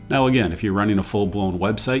need. Now again, if you're running a full-blown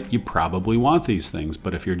website, you probably want these things,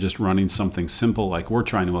 but if you're just running something simple like we're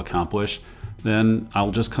trying to accomplish, then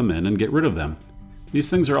I'll just come in and get rid of them. These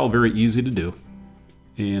things are all very easy to do,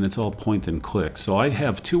 and it's all point and click. So I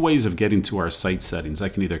have 2 ways of getting to our site settings. I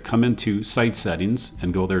can either come into site settings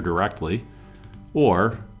and go there directly,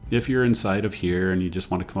 or if you're inside of here and you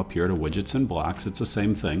just want to come up here to widgets and blocks, it's the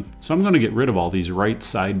same thing. So I'm going to get rid of all these right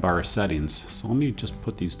sidebar settings. So let me just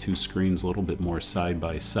put these 2 screens a little bit more side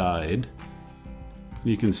by side.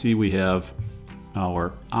 You can see we have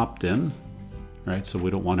our opt-in, right? So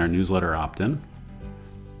we don't want our newsletter opt-in.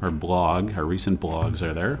 Our blog, our recent blogs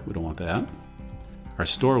are there. We don't want that. Our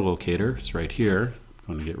store locator is right here.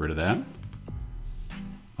 I'm going to get rid of that.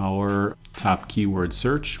 Our top keyword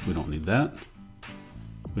search, we don't need that.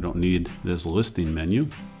 We don't need this listing menu.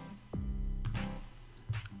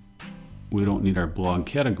 We don't need our blog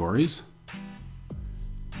categories.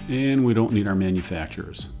 And we don't need our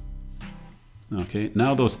manufacturers. Okay,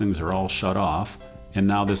 now those things are all shut off, and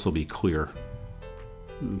now this will be clear.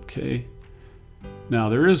 Okay, now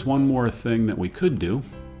there is one more thing that we could do,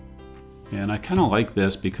 and I kind of like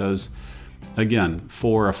this because, again,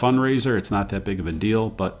 for a fundraiser, it's not that big of a deal,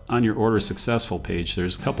 but on your Order Successful page,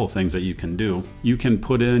 there's a couple things that you can do. You can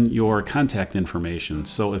put in your contact information.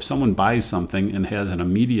 So if someone buys something and has an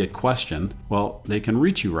immediate question, well, they can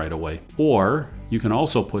reach you right away. Or you can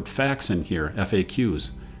also put facts in here,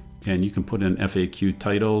 FAQs, and you can put in FAQ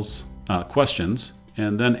titles, questions,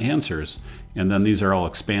 and then answers. And then these are all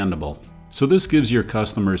expandable. So this gives your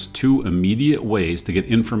customers 2 immediate ways to get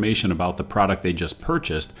information about the product they just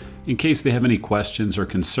purchased in case they have any questions or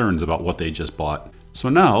concerns about what they just bought. So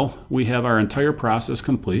now we have our entire process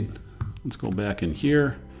complete. Let's go back in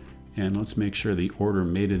here and let's make sure the order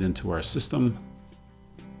made it into our system.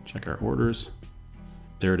 Check our orders.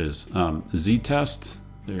 There it is, Z-Test.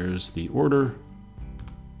 There's the order.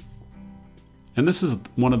 And this is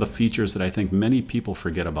one of the features that I think many people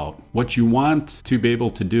forget about. What you want to be able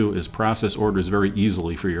to do is process orders very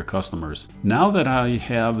easily for your customers. Now that I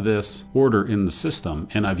have this order in the system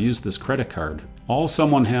and I've used this credit card, all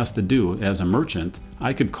someone has to do as a merchant,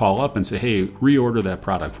 I could call up and say, hey, reorder that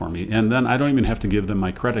product for me. And then I don't even have to give them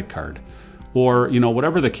my credit card. Or, you know,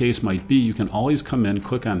 whatever the case might be, you can always come in,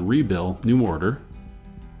 click on Rebill, New Order.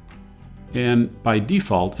 And by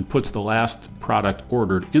default, it puts the last product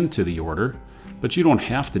ordered into the order. But you don't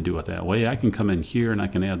have to do it that way. I can come in here and I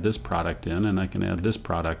can add this product in and I can add this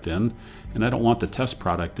product in, and I don't want the test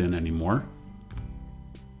product in anymore.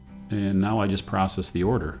 And now I just process the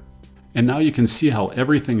order. And now you can see how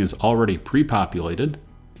everything is already pre-populated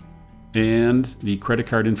and the credit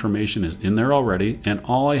card information is in there already, and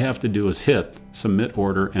all I have to do is hit submit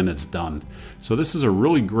order and it's done. So this is a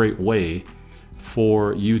really great way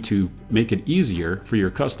for you to make it easier for your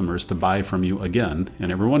customers to buy from you again.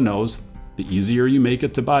 And everyone knows the easier you make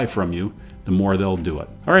it to buy from you, the more they'll do it.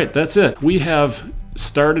 All right, that's it. We have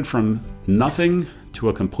started from nothing to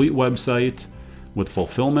a complete website with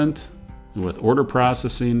fulfillment, with order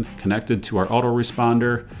processing, connected to our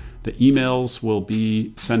autoresponder. The emails will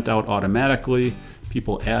be sent out automatically.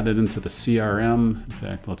 People add it into the CRM. In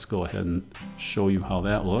fact, let's go ahead and show you how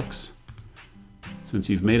that looks. Since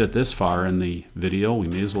you've made it this far in the video, we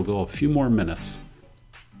may as well go a few more minutes.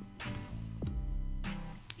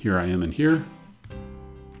 Here I am in here,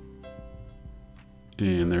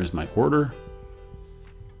 and there's my order.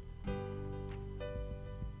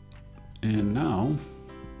 And now,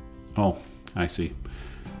 oh, I see.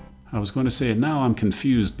 I was going to say, now I'm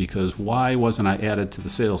confused because why wasn't I added to the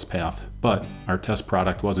sales path? But our test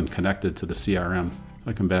product wasn't connected to the CRM.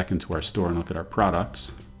 I come back into our store and look at our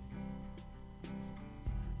products.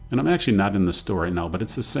 And I'm actually not in the store right now, but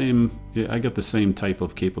it's the same, I get the same type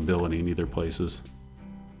of capability in either places.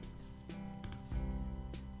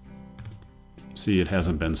 See, it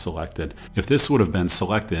hasn't been selected. If this would have been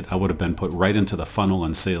selected, I would have been put right into the funnel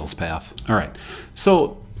and sales path. All right,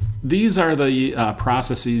 so these are the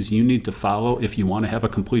processes you need to follow if you want to have a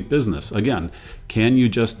complete business. Again, can you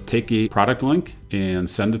just take a product link and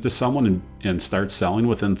send it to someone and start selling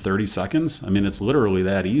within 30 seconds? I mean, it's literally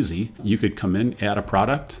that easy. You could come in, add a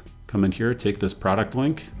product, come in here, take this product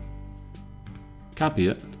link, copy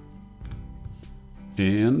it,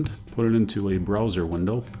 and put it into a browser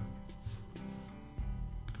window.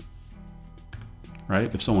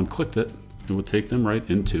 Right? If someone clicked it, it would take them right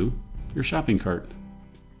into your shopping cart.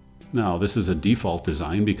 Now, this is a default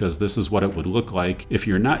design because this is what it would look like if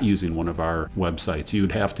you're not using one of our websites.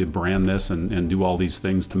 You'd have to brand this and do all these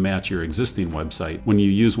things to match your existing website. When you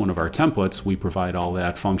use one of our templates, we provide all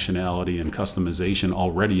that functionality and customization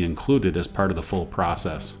already included as part of the full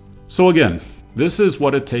process. So again, this is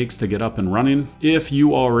what it takes to get up and running. If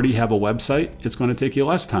you already have a website, it's going to take you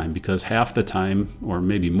less time because half the time, or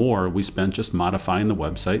maybe more, we spent just modifying the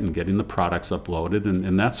website and getting the products uploaded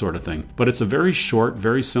and that sort of thing. But it's a very short,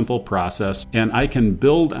 very simple process, and I can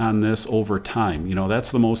build on this over time. You know,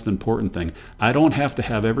 that's the most important thing. I don't have to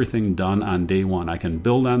have everything done on day one. I can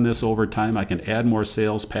build on this over time. I can add more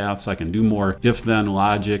sales paths. I can do more if-then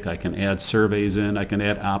logic. I can add surveys in. I can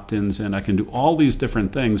add opt-ins in. I can do all these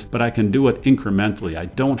different things, but I can do it incrementally. I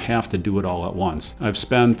don't have to do it all at once. I've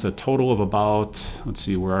spent a total of about, let's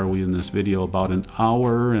see, where are we in this video? About an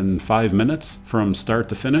hour and 5 minutes from start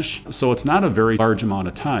to finish. So it's not a very large amount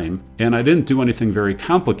of time, and I didn't do anything very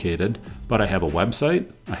complicated, but I have a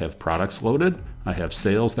website, I have products loaded, I have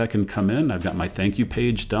sales that can come in. I've got my thank you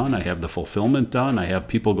page done. I have the fulfillment done. I have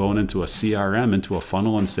people going into a CRM, into a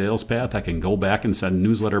funnel and sales path. I can go back and send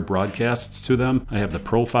newsletter broadcasts to them. I have the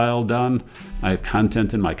profile done. I have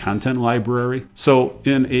content in my content library. So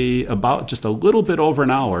in about just a little bit over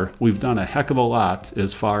an hour, we've done a heck of a lot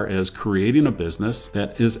as far as creating a business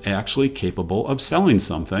that is actually capable of selling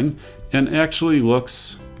something and actually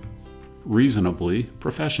looks reasonably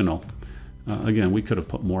professional. Again, we could have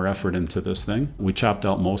put more effort into this thing. We chopped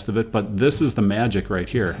out most of it, but this is the magic right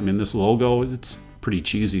here. I mean, this logo, it's pretty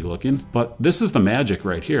cheesy looking, but this is the magic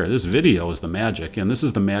right here. This video is the magic, and this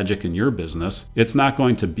is the magic in your business. It's not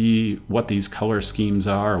going to be what these color schemes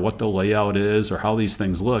are, or what the layout is, or how these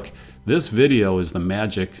things look. This video is the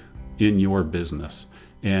magic in your business.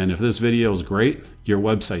 And if this video is great, your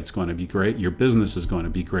website's going to be great, your business is going to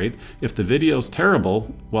be great. If the video is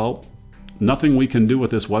terrible, well, nothing we can do with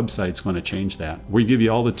this website is going to change that. We give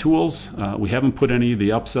you all the tools. We haven't put any of the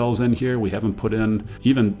upsells in here. We haven't put in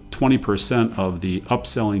even 20% of the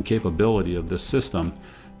upselling capability of this system.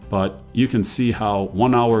 But you can see how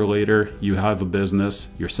 1 hour later, you have a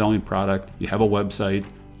business, you're selling product, you have a website,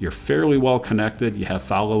 you're fairly well connected, you have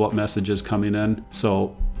follow-up messages coming in.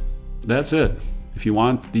 So that's it. If you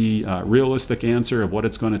want the realistic answer of what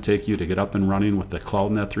it's going to take you to get up and running with the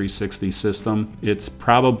CloudNet 360 system, it's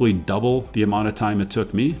probably double the amount of time it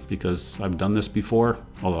took me, because I've done this before,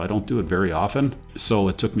 although I don't do it very often. So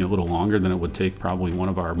it took me a little longer than it would take probably one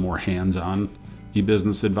of our more hands-on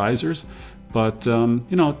e-business advisors. But, you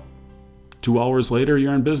know, 2 hours later,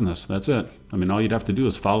 you're in business. That's it. I mean, all you'd have to do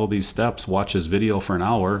is follow these steps, watch this video for an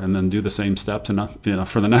hour, and then do the same steps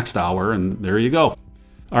for the next hour, and there you go.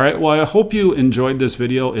 All right, well, I hope you enjoyed this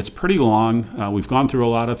video. It's pretty long. We've gone through a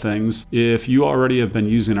lot of things. If you already have been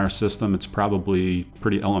using our system, it's probably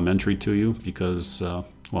pretty elementary to you because,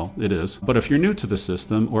 well, it is. But if you're new to the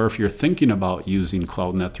system, or if you're thinking about using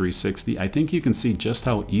CloudNet 360, I think you can see just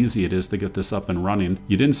how easy it is to get this up and running.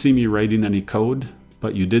 You didn't see me writing any code,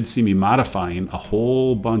 but you did see me modifying a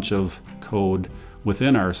whole bunch of code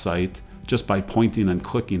within our site just by pointing and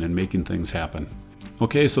clicking and making things happen.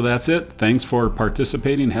 Okay, so that's it. Thanks for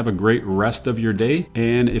participating. Have a great rest of your day.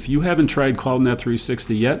 And if you haven't tried CloudNet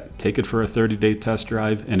 360 yet, take it for a 30-day test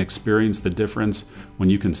drive and experience the difference when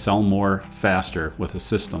you can sell more faster with a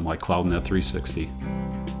system like CloudNet 360.